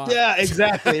that's what you want. Yeah,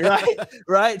 exactly, right,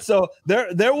 right. So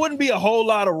there wouldn't be a whole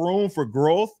lot of room for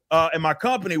growth, and my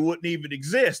company wouldn't even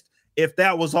exist if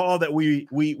that was all that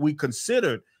we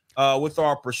considered with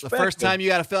our perspective. The first time you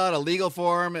got to fill out a legal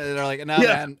form, and they're like, no,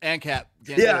 man, ANCAP.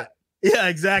 Yeah,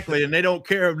 exactly. And they don't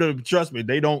care. Trust me,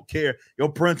 they don't care. Your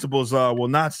principles will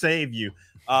not save you.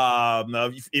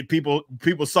 If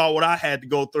people saw what I had to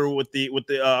go through with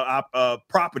the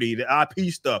property, the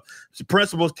IP stuff. The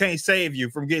principles can't save you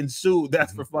from getting sued.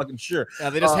 That's for fucking sure. Yeah,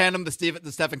 they just hand them the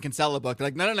Stephen Kinsella book. They're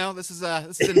like, no, this is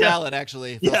invalid.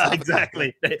 Actually, yeah,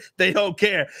 exactly. They don't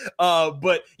care.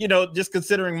 But you know, just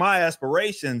considering my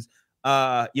aspirations,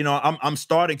 you know, I'm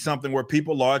starting something where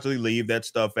people largely leave that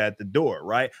stuff at the door,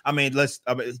 right? I mean,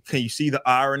 can you see the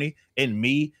irony in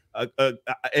me?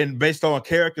 And based on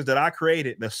characters that I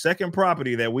created, the second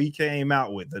property that we came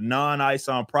out with, the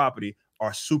non-ISOM property,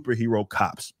 are superhero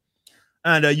cops.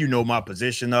 And you know my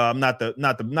position. I'm not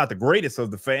the greatest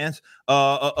of the fans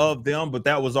of them, but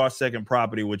that was our second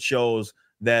property, which shows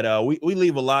that we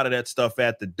leave a lot of that stuff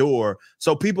at the door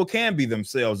so people can be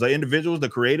themselves. The individuals, the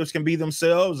creators can be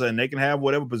themselves, and they can have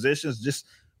whatever positions. Just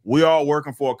we're all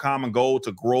working for a common goal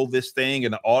to grow this thing,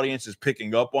 and the audience is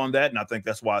picking up on that. And I think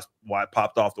that's why it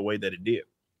popped off the way that it did.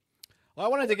 Well, I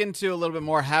want to dig into a little bit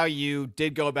more how you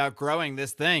did go about growing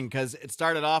this thing, because it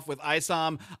started off with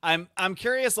ISOM. I'm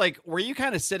curious, like, were you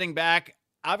kind of sitting back?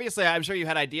 Obviously, I'm sure you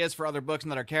had ideas for other books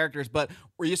and other characters, but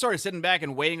were you sort of sitting back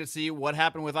and waiting to see what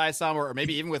happened with ISOM, or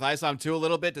maybe even with ISOM 2 a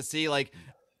little bit, to see, like,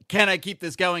 can I keep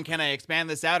this going? Can I expand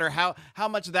this out? Or how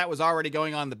much of that was already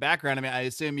going on in the background? I mean, I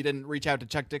assume you didn't reach out to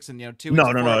Chuck Dixon, 2 weeks before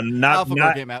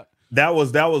AlphaGo came out. That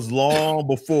was long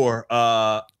before,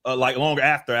 like long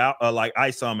after, like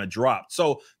ISOM had dropped.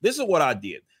 So this is what I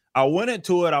did. I went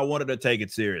into it. I wanted to take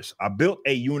it serious. I built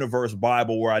a universe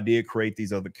Bible where I did create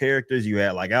these other characters. You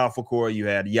had like Alpha Core, you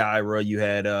had Yaira, you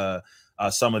had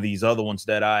some of these other ones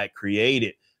that I had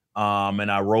created.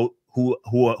 And I wrote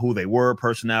who they were,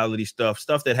 personality stuff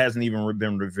that hasn't even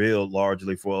been revealed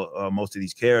largely for most of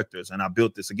these characters. And I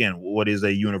built this, again, what is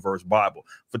a universe Bible,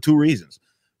 for 2 reasons.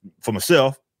 For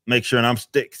myself, make sure and I'm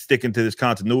sticking to this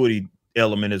continuity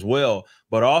element as well.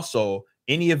 But also,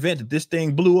 any event that this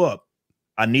thing blew up,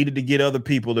 I needed to get other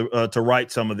people to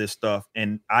write some of this stuff.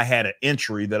 And I had an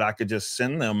entry that I could just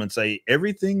send them and say,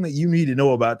 everything that you need to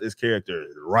know about this character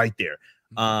is right there.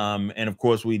 And of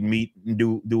course we'd meet and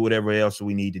do whatever else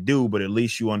we need to do, but at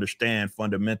least you understand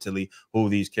fundamentally who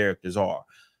these characters are.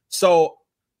 So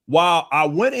while I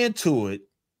went into it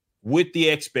with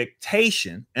the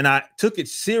expectation and I took it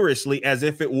seriously as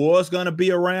if it was going to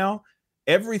be around,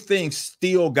 everything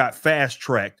still got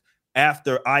fast-tracked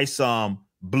after ISOM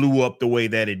blew up the way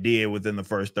that it did within the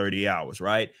first 30 hours,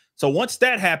 right? So once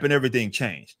that happened, everything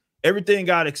changed. Everything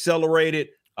got accelerated.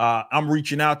 I'm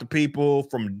reaching out to people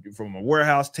from a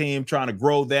warehouse team, trying to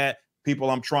grow that.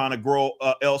 People I'm trying to grow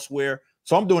elsewhere.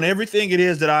 So I'm doing everything it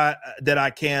is that I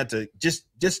can to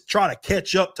just try to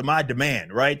catch up to my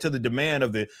demand, right? To the demand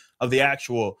of the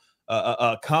actual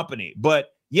company. But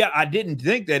yeah, I didn't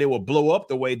think that it would blow up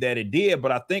the way that it did,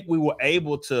 but I think we were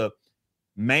able to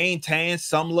maintain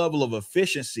some level of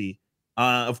efficiency.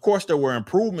 Of course, there were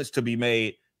improvements to be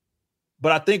made,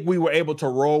 but I think we were able to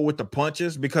roll with the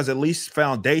punches because at least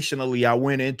foundationally, I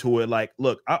went into it like,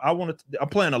 look, I'm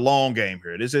playing a long game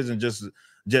here. This isn't just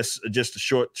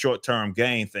a short-term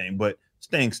gain thing, but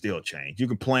things still change. You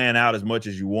can plan out as much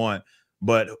as you want,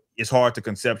 but it's hard to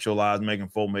conceptualize making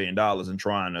 $4 million and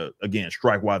trying to, again,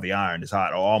 strike while the iron is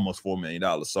hot, or almost $4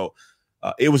 million. So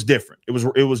it was different.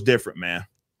 It was different, man.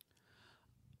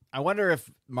 I wonder if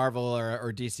Marvel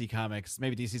or DC Comics,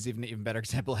 maybe DC's even better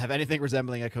example, have anything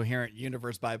resembling a coherent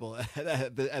universe Bible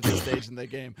at this stage in the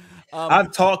game.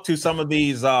 I've talked to some of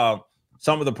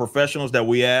the professionals that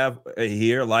we have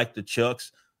here, like the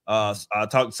Chucks. I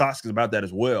talked to Soskis about that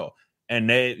as well. And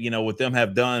they, with them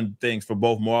have done things for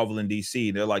both Marvel and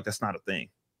DC. They're like, that's not a thing.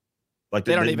 Like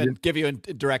they don't even give you a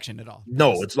direction at all.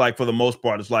 No, it's like, for the most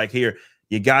part, it's like, here,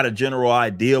 you got a general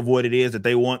idea of what it is that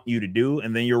they want you to do,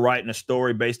 and then you're writing a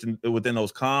story based within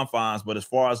those confines. But as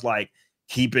far as like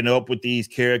keeping up with these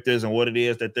characters and what it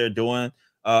is that they're doing,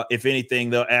 if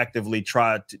anything, they'll actively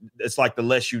try to. It's like the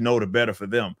less you know, the better for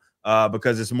them,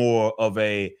 because it's more of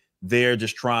they're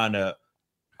just trying to.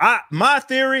 My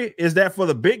theory is that for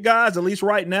the big guys, at least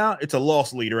right now, it's a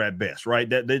loss leader at best, right?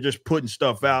 That they're just putting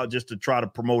stuff out just to try to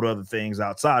promote other things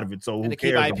outside of it. So and who to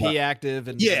keep cares IP active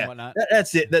and whatnot.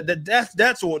 That's it.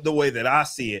 That's the way that I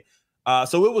see it.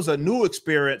 So it was a new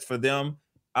experience for them,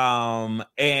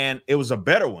 and it was a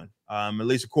better one, at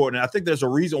least according. I think there's a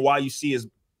reason why you see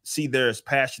they're as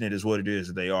passionate as what it is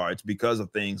that they are. It's because of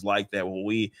things like that. Well,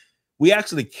 we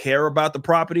actually care about the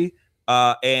property.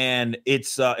 And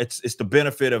it's the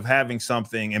benefit of having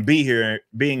something and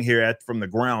being here from the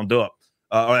ground up,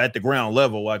 or at the ground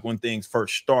level, like when things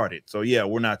first started. So yeah,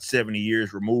 we're not 70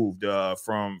 years removed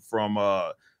from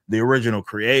the original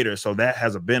creator, so that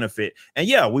has a benefit. And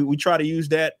yeah, we try to use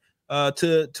that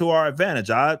to our advantage.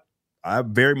 I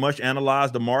very much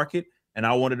analyzed the market, and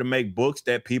I wanted to make books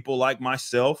that people like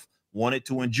myself wanted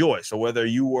to enjoy. So whether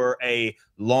you were a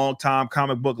longtime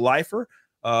comic book lifer,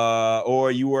 or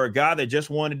you were a guy that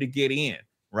just wanted to get in,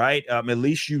 right? At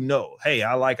least hey,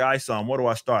 I like ISOM. Where do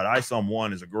I start? ISOM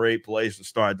 1 is a great place to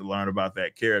start to learn about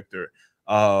that character,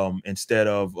 instead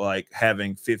of like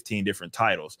having 15 different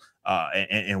titles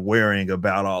and worrying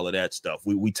about all of that stuff.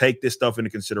 We take this stuff into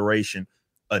consideration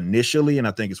initially, and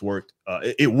I think it's worked.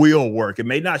 It will work. It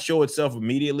may not show itself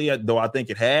immediately, though I think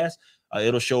it has.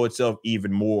 It'll show itself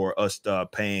even more, us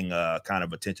paying kind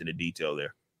of attention to detail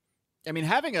there. I mean,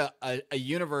 having a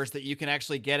universe that you can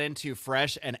actually get into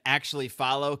fresh and actually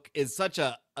follow is such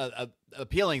a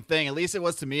appealing thing. At least it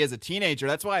was to me as a teenager.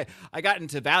 That's why I got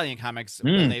into Valiant Comics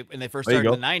when they first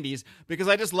started in the 90s, because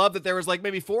I just loved that there was like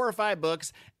maybe 4 or 5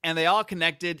 books and they all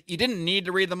connected. You didn't need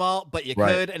to read them all, but you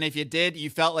could. And if you did, you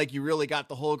felt like you really got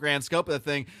the whole grand scope of the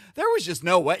thing. There was just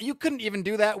no way. You couldn't even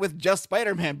do that with just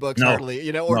Spider-Man books,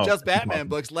 hardly, or just Batman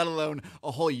books, let alone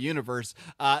a whole universe.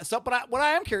 But what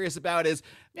I am curious about is,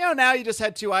 now you just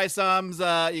had 2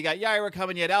 ISOMs. You got Yaira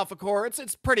coming, you had Alpha Core.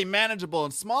 It's pretty manageable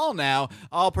and small now,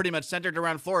 all pretty much centered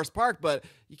around Forest Park, but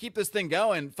you keep this thing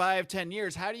going 5-10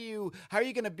 years. How are you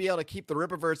going to be able to keep the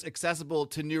Rippaverse accessible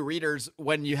to new readers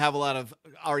when you have a lot of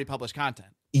already published content?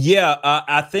 Yeah,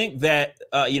 I think that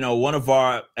one of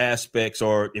our aspects,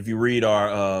 or if you read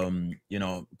our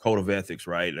code of ethics,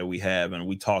 right, that we have, and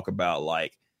we talk about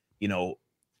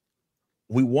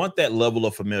we want that level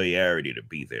of familiarity to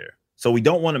be there. So we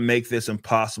don't want to make this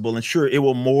impossible. And sure, it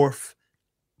will morph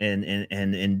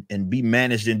and be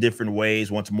managed in different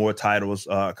ways once more titles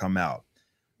come out.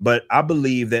 But I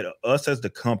believe that us as the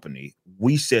company,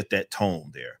 we set that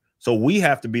tone there. So we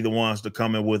have to be the ones to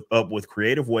come up with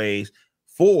creative ways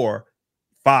for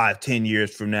 5-10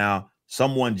 years from now.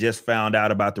 Someone just found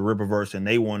out about the Rippaverse and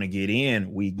they want to get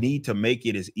in. We need to make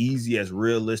it as easy as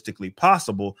realistically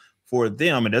possible for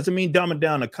them. It doesn't mean dumbing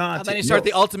down the content. And then you start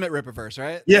the ultimate Rippaverse,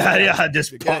 right? Yeah.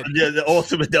 The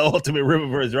ultimate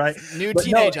Rippaverse, right? New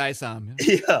teenage ISOM.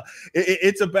 Yeah.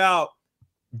 It's about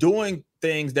doing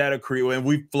things that are creative. And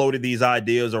we've floated these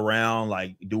ideas around,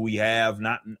 like, do we have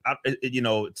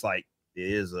it's like, it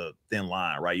is a thin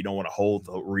line, right? You don't want to hold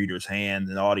the reader's hand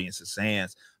and the audience's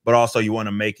hands, but also you want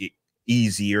to make it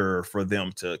easier for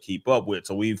them to keep up with.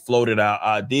 So we've floated out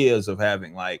ideas of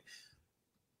having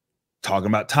talking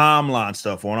about timeline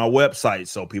stuff on our website,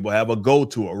 so people have a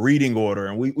go-to, a reading order,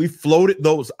 and we floated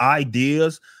those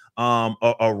ideas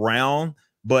around.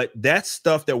 But that's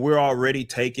stuff that we're already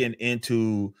taking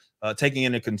into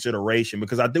consideration,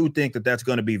 because I do think that that's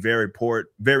going to be very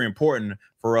important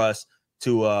for us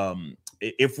to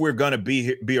if we're going to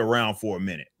be around for a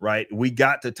minute, right? We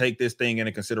got to take this thing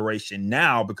into consideration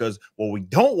now, because what we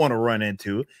don't want to run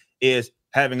into is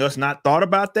having us not thought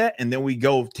about that. And then we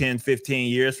go 10, 15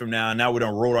 years from now, and now we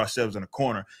don't roll ourselves in a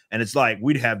corner. And it's like,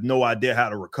 we'd have no idea how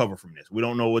to recover from this. We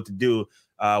don't know what to do.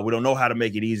 We don't know how to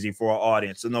make it easy for our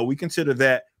audience. So no, we consider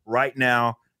that right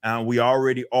now. We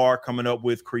already are coming up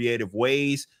with creative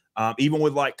ways, even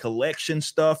with like collection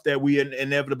stuff that we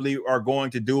inevitably are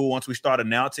going to do once we start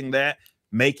announcing that,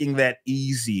 making that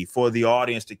easy for the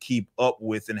audience to keep up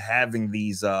with, and having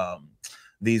these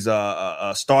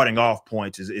starting off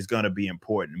points is going to be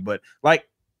important. But like,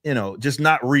 just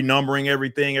not renumbering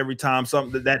everything every time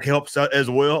something that helps as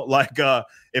well. Like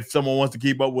if someone wants to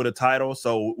keep up with a title,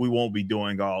 so we won't be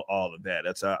doing all of that.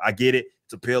 That's I get it.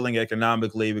 It's appealing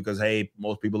economically because, hey,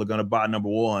 most people are going to buy number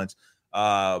ones.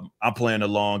 I'm playing a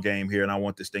long game here, and I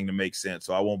want this thing to make sense.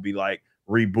 So I won't be like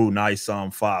rebooting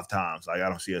ISOM 5 times. Like, I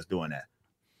don't see us doing that.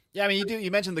 Yeah, I mean,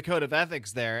 you mentioned the code of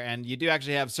ethics there, and you do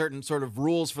actually have certain sort of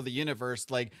rules for the universe.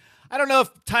 Like, I don't know if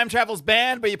time travel's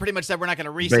banned, but you pretty much said we're not going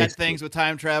to reset things with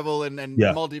time travel and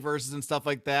multiverses and stuff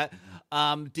like that.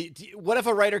 What if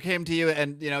a writer came to you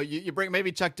and, you bring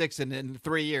maybe Chuck Dixon in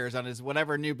 3 years on his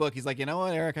whatever new book, he's like, you know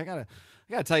what, Eric, I gotta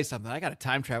tell you something. I got a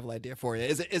time travel idea for you.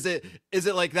 Is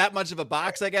it like that much of a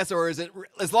box, I guess, or is it,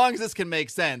 as long as this can make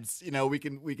sense, we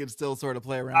can still sort of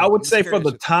play around? I would say for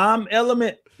the time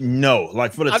element, no.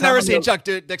 Like for the I've never seen Chuck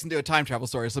Dixon do a time travel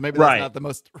story, so maybe that's not the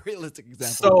most realistic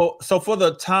example. So for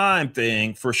the time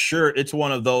thing, for sure, it's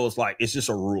one of those, like, it's just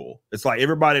a rule. It's like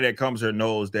everybody that comes here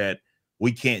knows that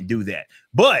we can't do that.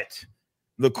 But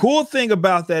the cool thing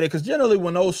about that is, because generally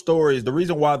when those stories, the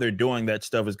reason why they're doing that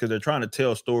stuff is because they're trying to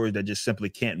tell stories that just simply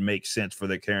can't make sense for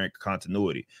their current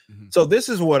continuity. Mm-hmm. So this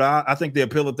is what I think the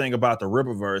appealing thing about the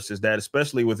Rippaverse is, that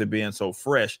especially with it being so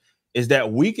fresh, is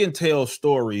that we can tell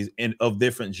stories of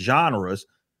different genres,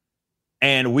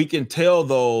 and we can tell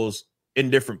those in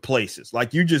different places.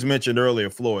 Like you just mentioned earlier,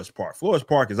 Flores Park. Flores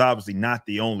Park is obviously not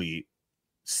the only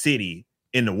city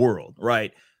in the world,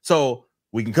 right? So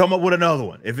we can come up with another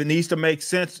one if it needs to make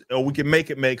sense, or we can make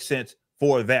it make sense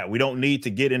for that. We don't need to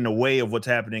get in the way of what's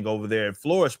happening over there at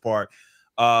Flores Park,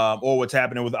 or what's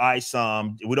happening with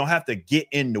ISOM. We don't have to get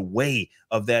in the way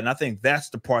of that. And I think that's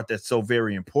the part that's so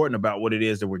very important about what it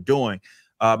is that we're doing.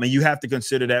 And you have to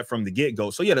consider that from the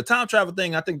get-go. So yeah, the time travel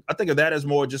thing, I think of that as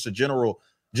more just a general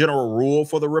rule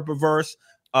for the Rippaverse.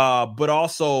 But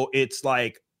also it's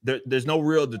like there's no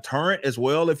real deterrent as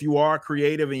well. If you are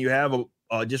creative and you have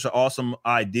just an awesome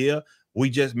idea,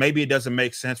 maybe it doesn't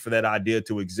make sense for that idea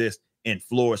to exist in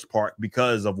Flores Park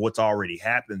because of what's already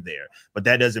happened there. But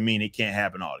that doesn't mean it can't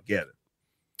happen altogether.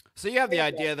 So you have the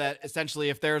idea that essentially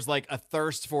if there's like a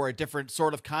thirst for a different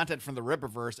sort of content from the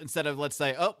Rippaverse, instead of, let's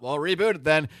say, oh, well, reboot it,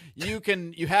 then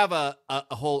you have a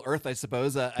whole Earth, I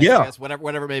suppose, I guess,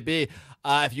 whatever it may be.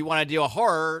 If you want to do a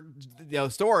horror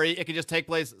story, it can just take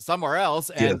place somewhere else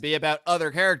and be about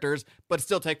other characters, but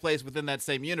still take place within that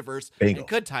same universe. Bingo. And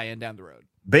could tie in down the road.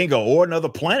 Bingo. Or another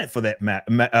planet for that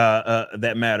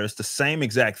that matter. It's the same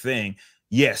exact thing.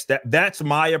 Yes, that's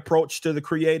my approach to the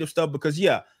creative stuff, because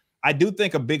I do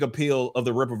think a big appeal of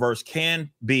the Rippaverse can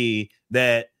be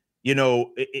that, we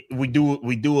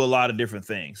do a lot of different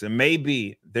things, and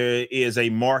maybe there is a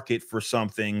market for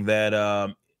something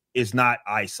that is not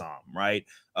ISOM, right?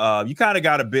 You kind of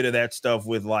got a bit of that stuff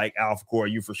with like Alpha Core.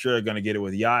 You for sure are going to get it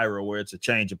with Yaira, where it's a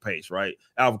change of pace, right?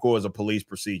 Alpha Core is a police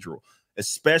procedural,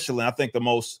 especially. I think the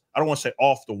most, I don't want to say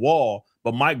off the wall,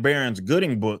 but Mike Barron's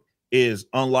Gooding book is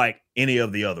unlike any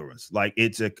of the other ones. Like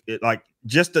like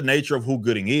just the nature of who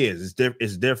Gooding is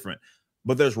different,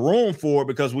 but there's room for it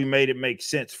because we made it make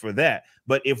sense for that.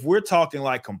 But if we're talking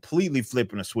like completely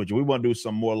flipping a switch, we want to do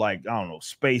some more like, I don't know,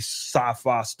 space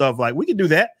sci-fi stuff, like we can do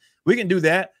that.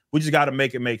 We just got to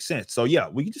make it make sense. So yeah,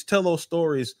 we can just tell those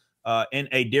stories in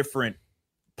a different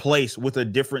place with a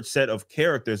different set of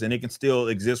characters, and it can still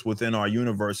exist within our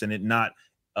universe, and it not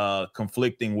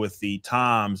conflicting with the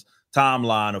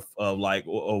timeline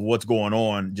of what's going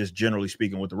on, just generally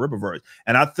speaking, with the Rippaverse.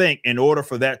 And I think in order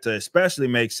for that to especially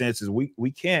make sense, is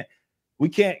we can't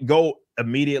go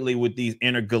immediately with these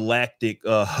intergalactic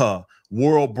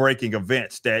world-breaking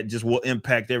events that just will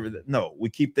impact everything. No, we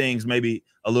keep things maybe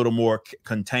a little more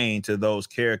contained to those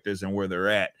characters and where they're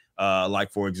at.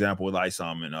 Like for example, with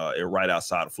ISOM and right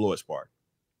outside of Flores Park.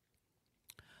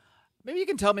 Maybe you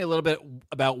can tell me a little bit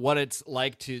about what it's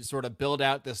like to sort of build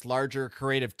out this larger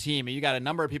creative team. You got a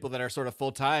number of people that are sort of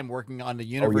full-time working on the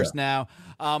universe now.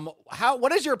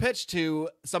 What is your pitch to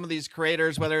some of these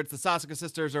creators, whether it's the Sasaka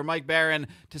sisters or Mike Barron,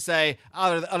 to say,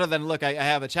 other than, look, I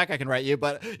have a check I can write you,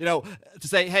 but, to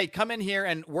say, hey, come in here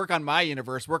and work on my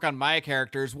universe, work on my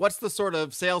characters. What's the sort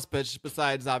of sales pitch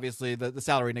besides, obviously, the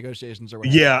salary negotiations or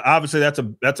whatever? Yeah, obviously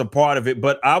that's a part of it,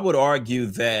 but I would argue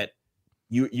that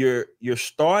you're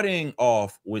starting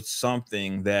off with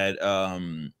something that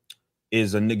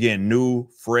is again new,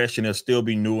 fresh, and it'll still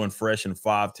be new and fresh in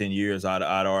 5-10 years. I'd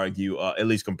argue, at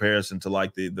least comparison to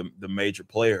like the major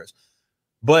players.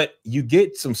 But you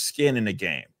get some skin in the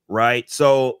game, right?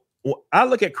 So I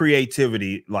look at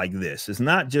creativity like this. It's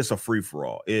not just a free for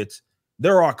all.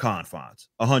 There are confines,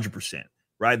 100%,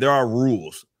 right? There are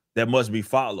rules that must be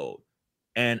followed.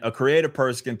 And a creative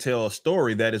person can tell a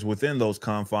story that is within those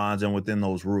confines and within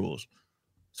those rules.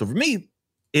 So for me,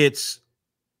 it's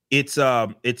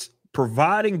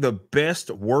providing the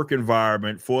best work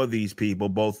environment for these people,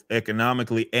 both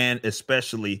economically and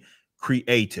especially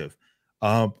creative.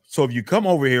 So if you come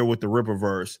over here with the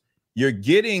Rippaverse, you're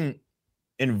getting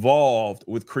involved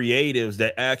with creatives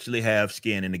that actually have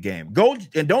skin in the game. Go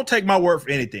and don't take my word for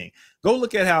anything. Go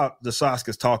look at how the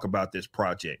Saskas talk about this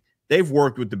project. They've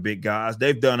worked with the big guys.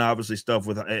 They've done obviously stuff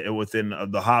within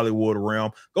the Hollywood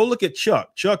realm. Go look at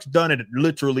Chuck. Chuck's done it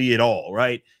literally at all,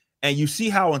 right? And you see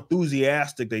how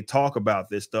enthusiastic they talk about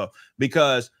this stuff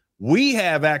because we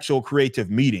have actual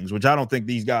creative meetings, which I don't think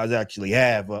these guys actually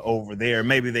have over there.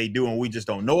 Maybe they do, and we just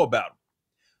don't know about them.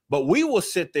 But we will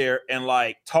sit there and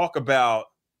like talk about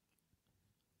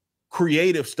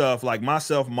creative stuff like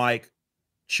myself, Mike,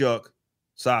 Chuck,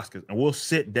 Saskas, and we'll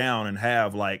sit down and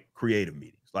have like creative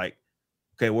meetings. Like,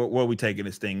 okay, where are we taking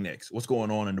this thing next? What's going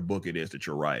on in the book it is that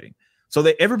you're writing? So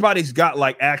that everybody's got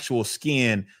like actual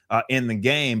skin in the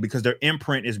game because their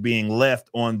imprint is being left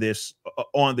on this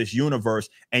universe,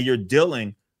 and you're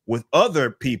dealing with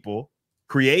other people,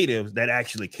 creatives that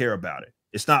actually care about it.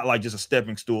 It's not like just a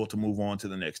stepping stool to move on to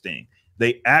the next thing.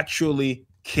 They actually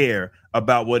care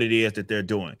about what it is that they're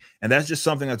doing. And that's just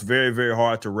something that's very, very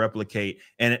hard to replicate.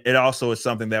 And it also is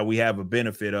something that we have a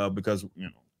benefit of because, you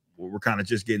know, we're kind of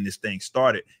just getting this thing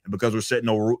started. And because we're setting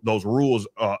those rules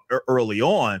early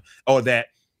on, or that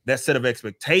set of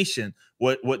expectation,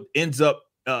 what ends up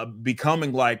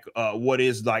becoming like what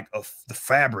is like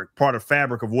the part of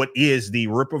fabric of what is the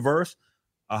Rippaverse.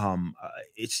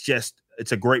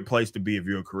 It's a great place to be if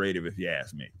you're a creative, if you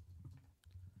ask me.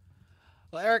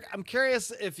 Well, Eric, I'm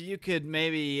curious if you could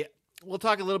we'll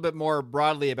talk a little bit more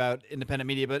broadly about independent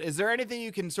media, but is there anything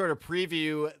you can sort of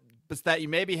preview that you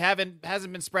maybe hasn't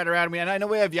been spread around? I know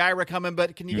we have Yaira coming,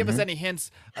 but can you give us any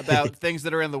hints about things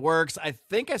that are in the works? I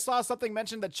think I saw something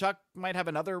mentioned that Chuck might have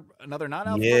another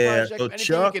non-alpha project. So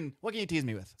Chuck, what can you tease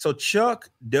me with? So Chuck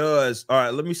does. All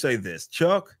right, let me say this.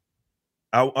 Chuck,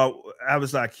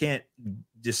 I can't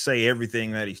just say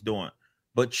everything that he's doing,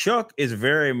 but Chuck is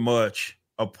very much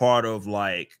a part of,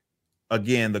 like,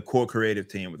 again, the core creative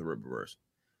team with the Rippaverse.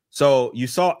 So you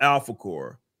saw Alpha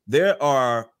Core. There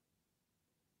are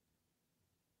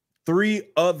 3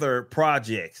 other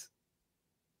projects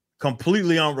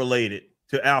completely unrelated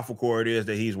to Alpha Core it is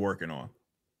that he's working on.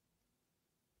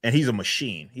 And he's a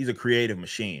machine. He's a creative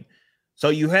machine. So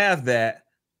you have that.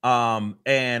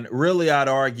 And really, I'd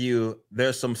argue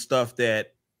there's some stuff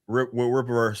that with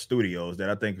Rippaverse Studios that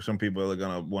I think some people are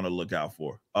going to want to look out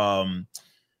for.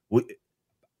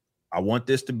 I want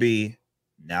this to be,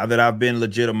 now that I've been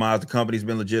legitimized, the company's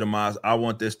been legitimized, I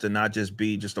want this to not just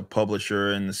be just a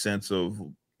publisher in the sense of,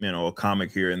 you know, a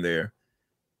comic here and there.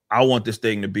 I want this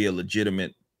thing to be a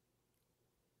legitimate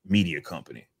media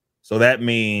company. So that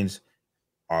means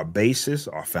our basis,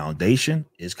 our foundation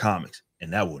is comics,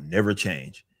 and that will never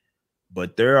change.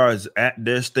 But there's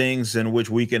things in which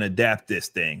we can adapt this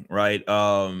thing, right?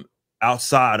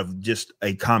 Outside of just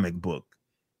a comic book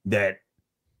that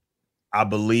I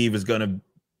believe is going to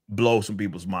blow some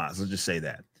people's minds. Let's just say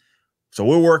that. So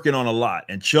we're working on a lot,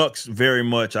 and Chuck's very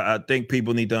much, I think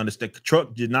people need to understand,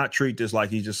 Chuck did not treat this like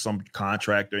he's just some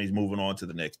contractor and he's moving on to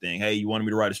the next thing. Hey, you wanted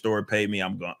me to write a story, pay me,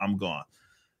 I'm gone.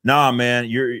 Nah, man,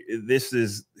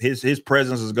 his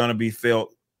presence is going to be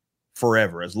felt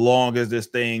forever. As long as this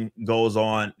thing goes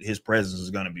on, his presence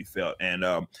is going to be felt. And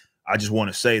I just want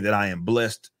to say that I am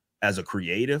blessed as a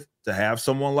creative to have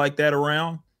someone like that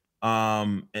around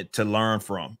to learn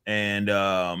from. And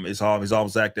it's always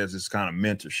act as this kind of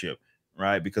mentorship,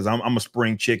 right? Because I'm a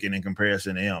spring chicken in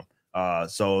comparison to him.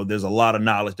 So there's a lot of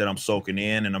knowledge that I'm soaking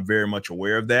in, and I'm very much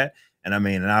aware of that. And I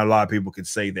mean, not a lot of people can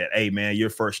say that, hey man,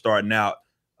 you're first starting out,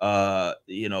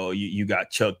 you got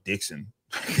Chuck Dixon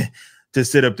to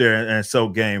sit up there and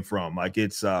soak game from. Like,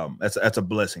 it's that's a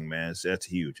blessing, man. That's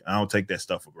huge. I don't take that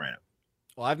stuff for granted.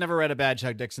 Well, I've never read a bad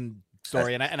Chuck Dixon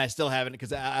story, and I still haven't,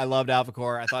 because I loved Alpha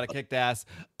Core. I thought it kicked ass.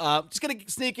 Just gonna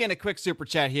sneak in a quick super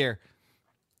chat here.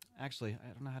 Actually,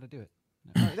 I don't know how to do it.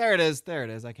 There it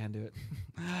is. I can do it.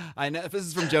 I know this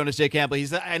is from Jonas J. Campbell. He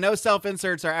said, I know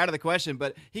self-inserts are out of the question,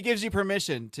 but he gives you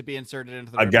permission to be inserted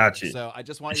into the I got you. So I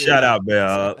just want you shout out,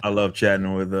 Bear. I love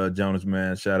chatting with Jonas,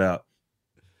 man. Shout out.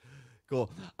 Cool.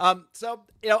 So,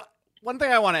 one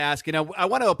thing I want to ask, I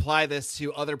want to apply this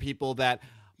to other people that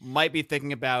might be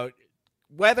thinking about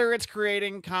whether it's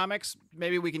creating comics.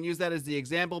 Maybe we can use that as the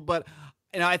example, but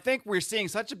I think we're seeing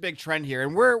such a big trend here,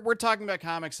 and we're talking about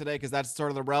comics today because that's sort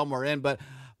of the realm we're in, but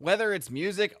whether it's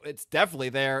music, it's definitely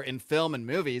there in film and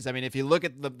movies. I mean, if you look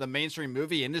at the mainstream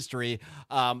movie industry,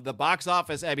 the box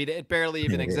office, I mean, it barely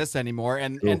even exists anymore.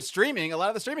 And streaming, a lot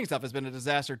of the streaming stuff has been a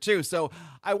disaster too. So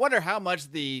I wonder how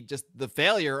much the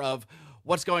failure of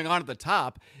what's going on at the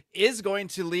top is going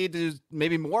to lead to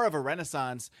maybe more of a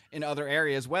renaissance in other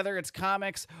areas, whether it's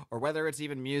comics or whether it's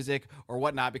even music or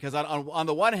whatnot. Because on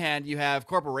the one hand, you have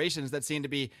corporations that seem to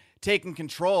be taking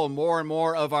control more and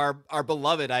more of our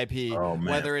beloved IP,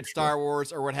 whether it's Star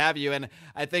Wars or what have you. And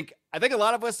I think a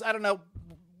lot of us, I don't know,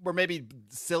 were maybe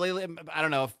silly. I don't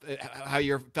know how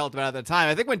you felt about it at the time.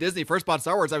 I think when Disney first bought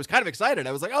Star Wars, I was kind of excited.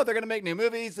 I was like, oh, they're going to make new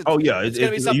movies. It's going to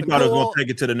be something you thought cool. It was going to take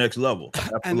it to the next level.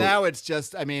 Absolutely. And now it's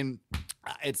just, I mean,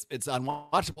 it's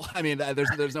unwatchable. I mean,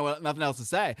 there's nothing else to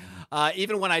say.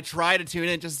 Even when I try to tune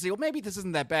in just to see, well, maybe this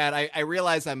isn't that bad, I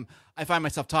realize I find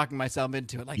myself talking myself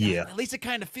into it. Like, at least it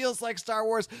kind of feels like Star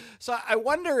Wars. So I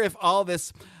wonder if all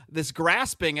this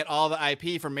grasping at all the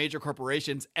IP from major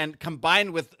corporations and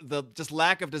combined with the just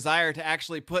lack of desire to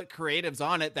actually put creatives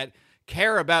on it that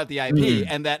care about the IP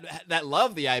and that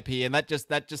love the IP and that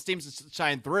just seems to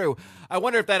shine through. I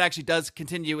wonder if that actually does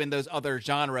continue in those other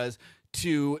genres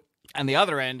to, on the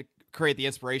other end, create the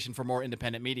inspiration for more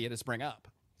independent media to spring up.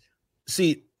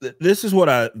 See, this is what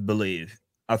I believe.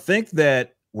 I think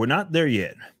that we're not there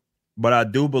yet, but I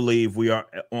do believe we are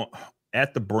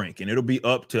at the brink, and it'll be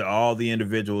up to all the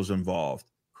individuals involved,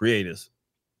 creators.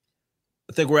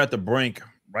 I think we're at the brink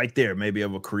right there, maybe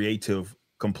of a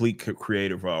complete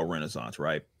creative renaissance,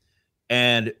 right?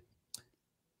 And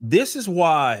this is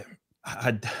why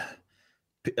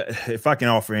if I can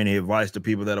offer any advice to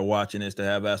people that are watching this to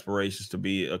have aspirations to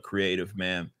be a creative,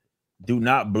 man, do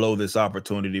not blow this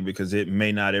opportunity because it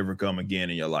may not ever come again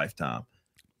in your lifetime.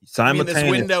 This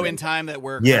window in time that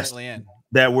we're currently in.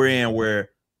 That we're in where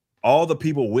all the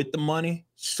people with the money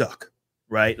suck,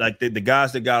 right? Like the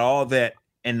guys that got all that,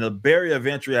 and the barrier of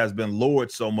entry has been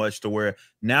lowered so much to where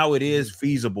now it is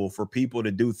feasible for people to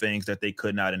do things that they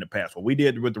could not in the past. What we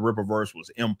did with the Rippaverse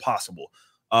was impossible.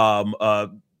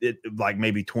 Like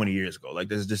maybe 20 years ago. Like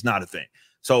this is just not a thing.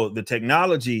 So the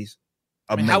technologies.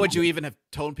 I mean, how would you even have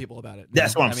told people about it?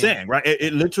 That's what I'm saying, right?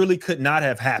 It literally could not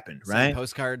have happened, right?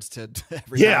 Postcards to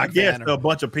every I guess a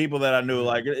bunch of people that I knew,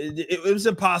 like it was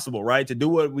impossible, right, to do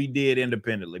what we did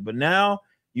independently. But now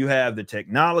you have the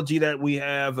technology that we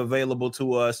have available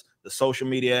to us, the social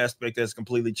media aspect that's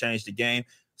completely changed the game.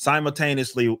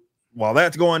 Simultaneously, while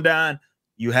that's going down,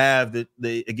 you have the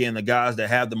guys that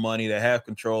have the money, that have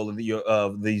control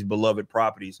of these beloved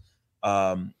properties.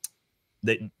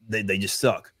 They just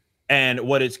suck. And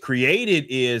what it's created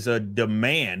is a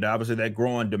demand, obviously that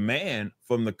growing demand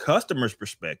from the customer's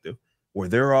perspective, where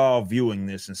they're all viewing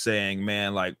this and saying,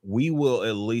 man, like we will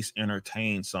at least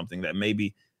entertain something that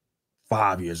maybe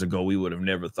 5 years ago we would have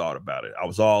never thought about it. I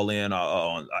was all in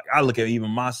on, I look at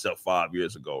even myself 5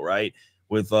 years ago, right?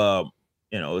 With,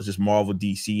 it's just Marvel,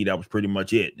 DC, that was pretty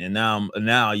much it. And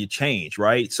now you change,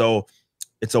 right? So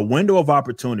it's a window of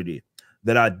opportunity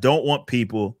that I don't want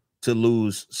people to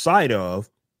lose sight of.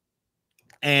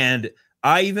 And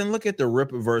I even look at the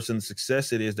Rippaverse and the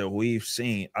success it is that we've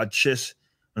seen.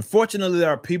 Unfortunately,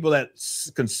 there are people that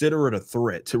consider it a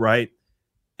threat, right?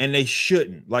 And they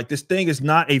shouldn't. Like, this thing is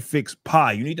not a fixed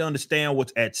pie. You need to understand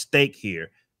what's at stake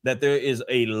here, that there is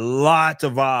a lot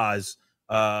of odds.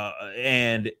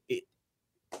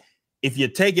 If you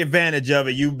take advantage of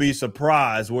it, you'd be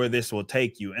surprised where this will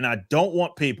take you. And I don't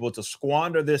want people to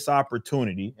squander this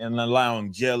opportunity and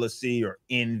allowing jealousy or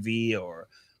envy or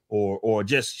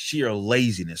just sheer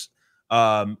laziness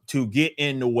to get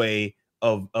in the way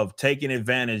of taking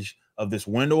advantage of this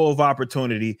window of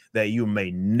opportunity that you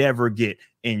may never get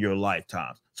in your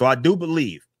lifetime. So I do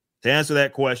believe, to answer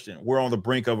that question, we're on the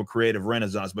brink of a creative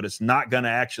renaissance, but it's not going to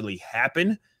actually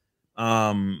happen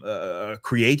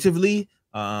creatively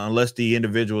unless the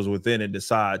individuals within it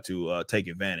decide to take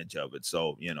advantage of it.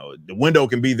 So, the window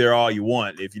can be there all you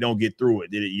want. If you don't get through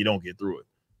it, you don't get through it.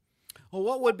 Well,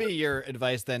 what would be your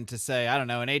advice then to say, I don't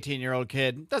know, an 18-year-old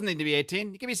kid, doesn't need to be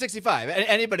 18, you can be 65.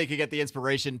 Anybody could get the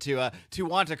inspiration to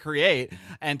want to create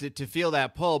and to feel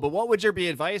that pull. But what would your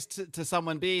advice to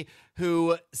someone be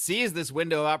who sees this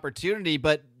window of opportunity,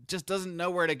 but just doesn't know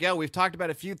where to go. We've talked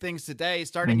about a few things today,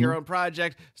 starting your own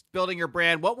project, building your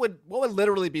brand. What would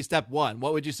literally be step one?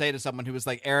 What would you say to someone who was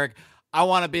like, Eric, I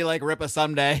want to be like Ripa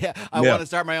someday. I want to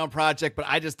start my own project, but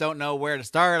I just don't know where to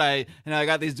start. I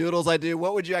got these doodles I do.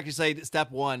 What would you actually say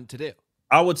step one to do?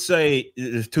 I would say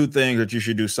there's two things that you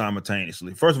should do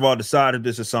simultaneously. First of all, decide if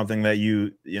this is something that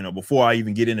before I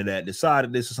even get into that, decide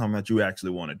if this is something that you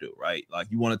actually want to do, right?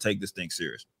 Like you want to take this thing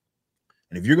serious.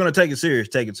 And if you're going to take it serious,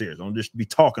 take it serious. Don't just be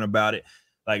talking about it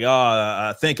like,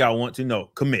 I think I want to. No,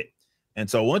 commit. And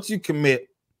so once you commit,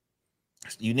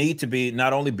 you need to be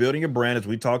not only building your brand, as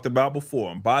we talked about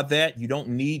before. And by that, you don't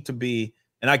need to be,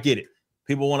 and I get it.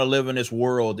 People want to live in this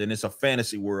world, and it's a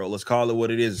fantasy world. Let's call it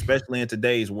what it is, especially in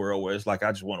today's world where it's like,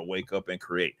 I just want to wake up and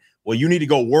create. Well, you need to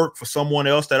go work for someone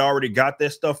else that already got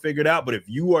that stuff figured out. But if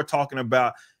you are talking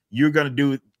about you're going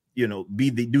to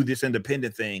do this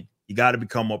independent thing, you got to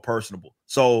become more personable.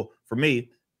 So for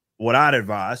me, what I'd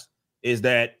advise is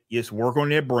that just work on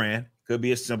their brand. Could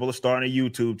be as simple as starting a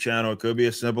YouTube channel. It could be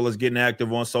as simple as getting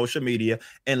active on social media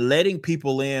and letting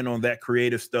people in on that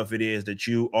creative stuff it is that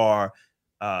you are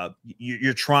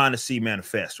you're trying to see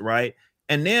manifest, right?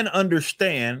 And then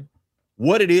understand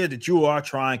what it is that you are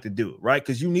trying to do, right?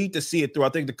 Because you need to see it through. I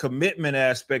think the commitment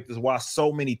aspect is why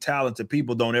so many talented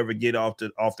people don't ever get off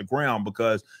the ground,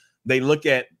 because they look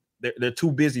at they're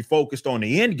too busy focused on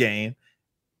the end game,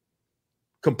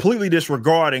 completely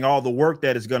disregarding all the work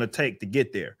that it's going to take to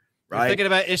get there. Right? You're thinking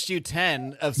about issue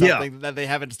 10 of something that they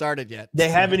haven't started yet. They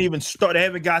haven't even started. They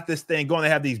haven't got this thing going. They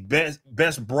have these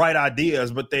best bright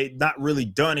ideas, but they not really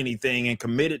done anything and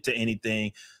committed to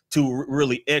anything to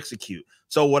really execute.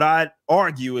 So what I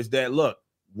argue is that, look,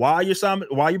 while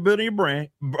you're building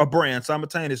a brand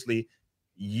simultaneously,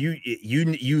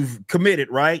 you've committed,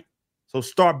 right? So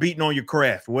start beating on your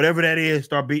craft, whatever that is.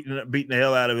 Start beating the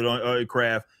hell out of it on your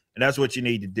craft. And that's what you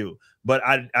need to do. But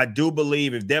I do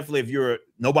believe if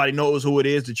nobody knows who it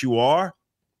is that you are,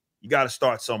 you got to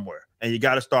start somewhere and you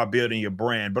got to start building your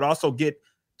brand, but also get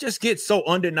so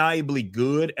undeniably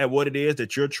good at what it is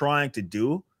that you're trying to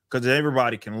do, because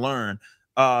everybody can learn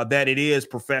that it is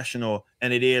professional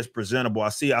and it is presentable. I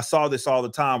saw this all the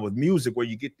time with music, where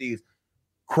you get these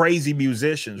crazy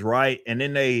musicians, right? And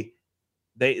then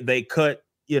they cut,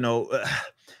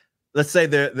 let's say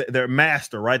they're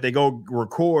master, right? They go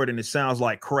record and it sounds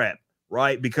like crap,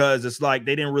 right? Because it's like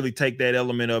they didn't really take that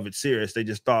element of it serious. They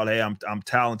just thought, hey, I'm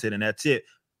talented and that's it.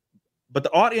 But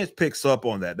the audience picks up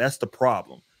on that. That's the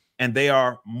problem. And they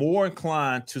are more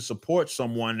inclined to support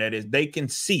someone that is, they can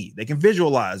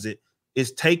visualize it,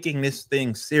 is taking this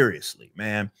thing seriously,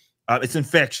 man. It's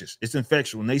infectious. It's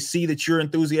infectious. When they see that you're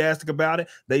enthusiastic about it,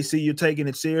 they see you're taking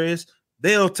it serious,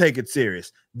 they'll take it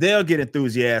serious. They'll get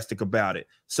enthusiastic about it.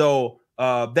 So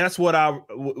that's what I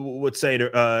would say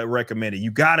to recommend it.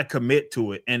 You got to commit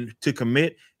to it. And to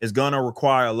commit is going to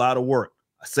require a lot of work.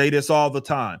 I say this all the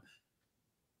time.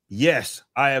 Yes,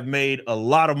 I have made a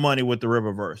lot of money with the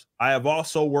Rippaverse. I have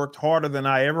also worked harder than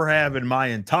I ever have in my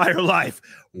entire life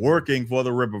working for the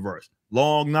Rippaverse.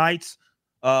 Long nights,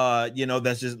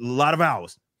 that's just a lot of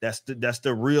hours. That's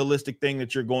the realistic thing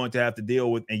that you're going to have to deal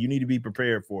with, and you need to be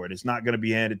prepared for it. It's not going to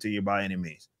be handed to you by any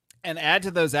means. And add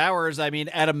to those hours, I mean,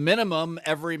 at a minimum,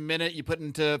 every minute you put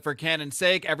into, for canon's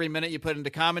sake, every minute you put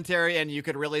into commentary, and you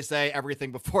could really say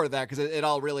everything before that, because it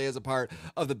all really is a part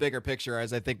of the bigger picture,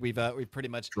 as I think we've pretty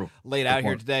much laid out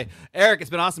here today. Eric,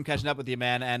 it's been awesome catching up with you,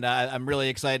 man, and I'm really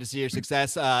excited to see your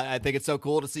success. I think it's so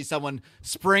cool to see someone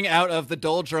spring out of the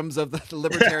doldrums of the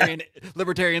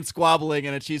libertarian squabbling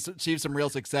and achieve some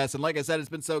real success. And like I said, it's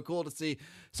been so cool to see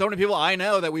so many people I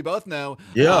know that we both know,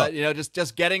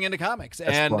 just getting into comics.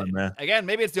 That's and fun, man. Again,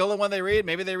 maybe it's the only one they read.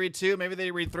 Maybe they read 2. Maybe they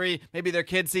read 3. Maybe their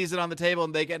kid sees it on the table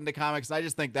and they get into comics. And I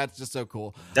just think that's just so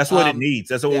cool. That's what it needs.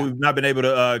 That's what we've not been able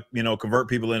to, convert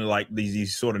people into like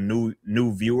these sort of new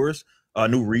viewers,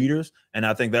 new readers. And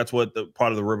I think that's what the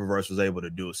part of the Rippaverse was able to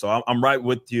do. So I'm right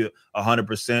with you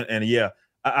 100%. And yeah,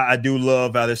 I do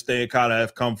love how this thing kind of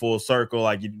has come full circle.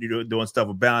 Like you're doing stuff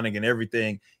with Bounding and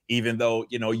everything. Even though,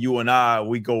 you and I,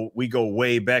 we go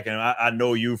way back, and I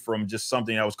know you from just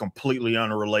something that was completely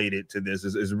unrelated to this.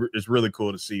 It's really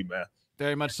cool to see, man.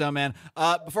 Very much so, man.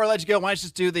 Before I let you go, why don't you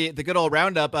just do the good old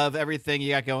roundup of everything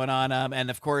you got going on? And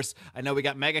of course, I know we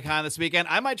got MegaCon this weekend.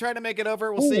 I might try to make it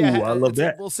over. We'll see. I love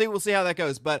that. We'll see how that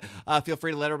goes. But feel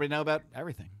free to let everybody know about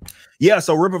everything. Yeah,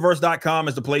 so Rippaverse.com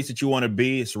is the place that you want to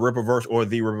be. It's Rippaverse or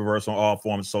the Rippaverse on all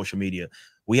forms of social media.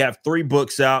 We have 3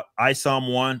 books out: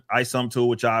 ISOM 1, ISOM 2,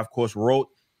 which I, of course, wrote,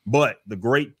 but the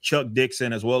great Chuck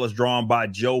Dixon, as well as drawn by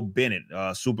Joe Bennett,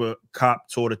 super cop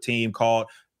sort of team called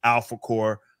Alpha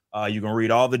Core. You can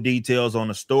read all the details on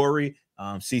the story.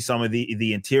 See some of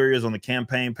the interiors on the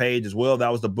campaign page as well.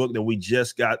 That was the book that we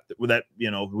just got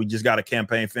a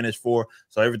campaign finished for.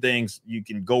 So you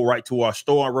can go right to our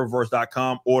store on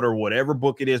riververse.com, order whatever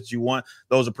book it is that you want.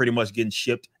 Those are pretty much getting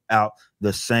shipped out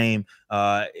the same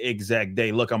exact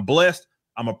day. Look, I'm blessed.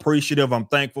 I'm appreciative. I'm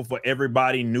thankful for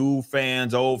everybody, new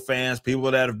fans, old fans,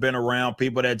 people that have been around,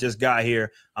 people that just got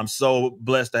here. I'm so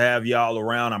blessed to have y'all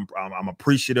around. I'm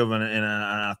appreciative and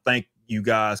I thank you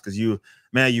guys because you've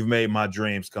made my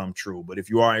dreams come true. But if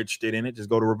you are interested in it, just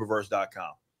go to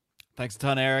riververse.com. Thanks a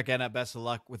ton, Eric, and best of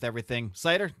luck with everything.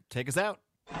 Cider, take us out.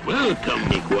 Welcome,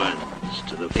 big ones,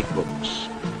 to the big books,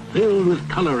 filled with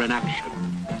color and action,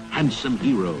 handsome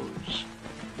heroes,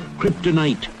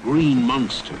 kryptonite green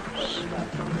monsters,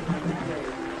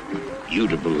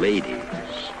 beautiful ladies.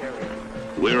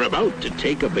 We're about to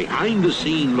take a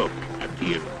behind-the-scene look at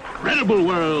the incredible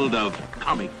world of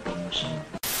comic books.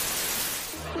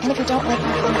 And if you don't like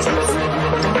my concepts,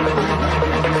 don't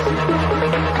buy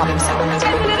them. Problem solved.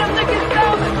 President of the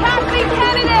Gazelle, Kathleen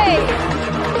Kennedy!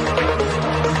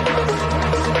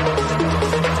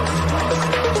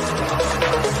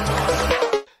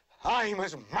 I'm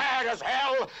as mad as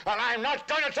hell, and I'm not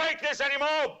going to take this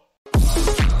anymore!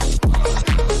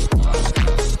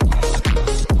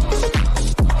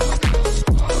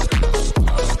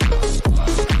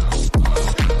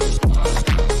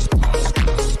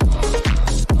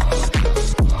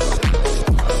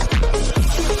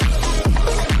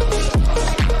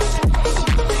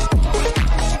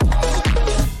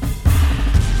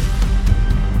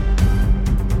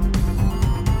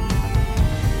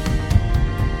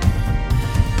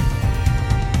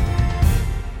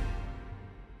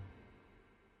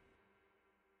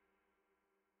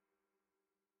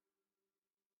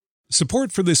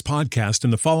 Support for this podcast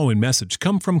and the following message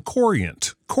come from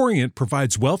Corient. Corient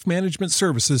provides wealth management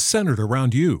services centered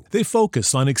around you. They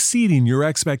focus on exceeding your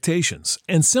expectations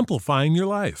and simplifying your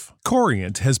life.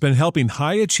 Corient has been helping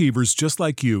high achievers just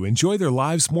like you enjoy their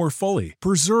lives more fully,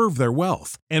 preserve their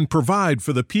wealth, and provide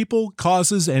for the people,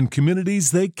 causes, and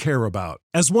communities they care about.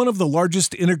 As one of the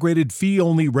largest integrated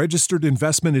fee-only registered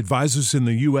investment advisors in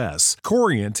the U.S.,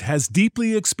 Corient has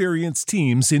deeply experienced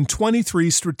teams in 23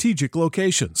 strategic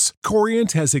locations.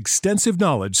 Corient has extensive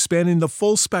knowledge spanning the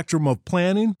full spectrum of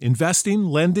planning, investing,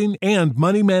 lending, and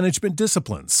money management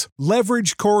disciplines.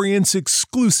 Leverage Corient's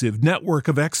exclusive network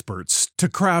of experts to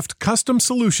craft custom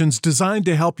solutions designed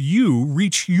to help you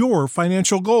reach your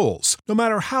financial goals, no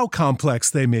matter how complex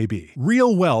they may be.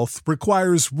 Real wealth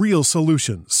requires real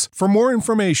solutions. For more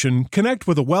information, connect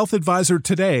with a wealth advisor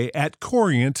today at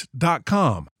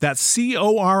Corient.com. That's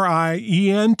Corient.com.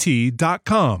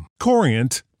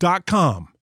 Corient.com.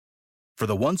 For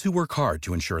the ones who work hard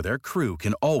to ensure their crew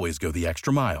can always go the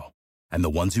extra mile, and the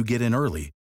ones who get in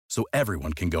early so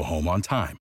everyone can go home on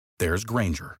time, there's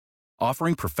Grainger,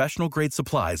 offering professional-grade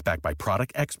supplies backed by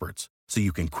product experts so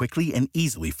you can quickly and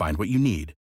easily find what you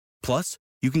need. Plus,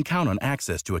 you can count on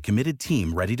access to a committed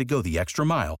team ready to go the extra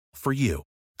mile for you.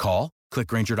 Call, click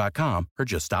Grainger.com, or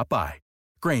just stop by.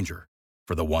 Grainger,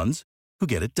 for the ones who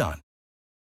get it done.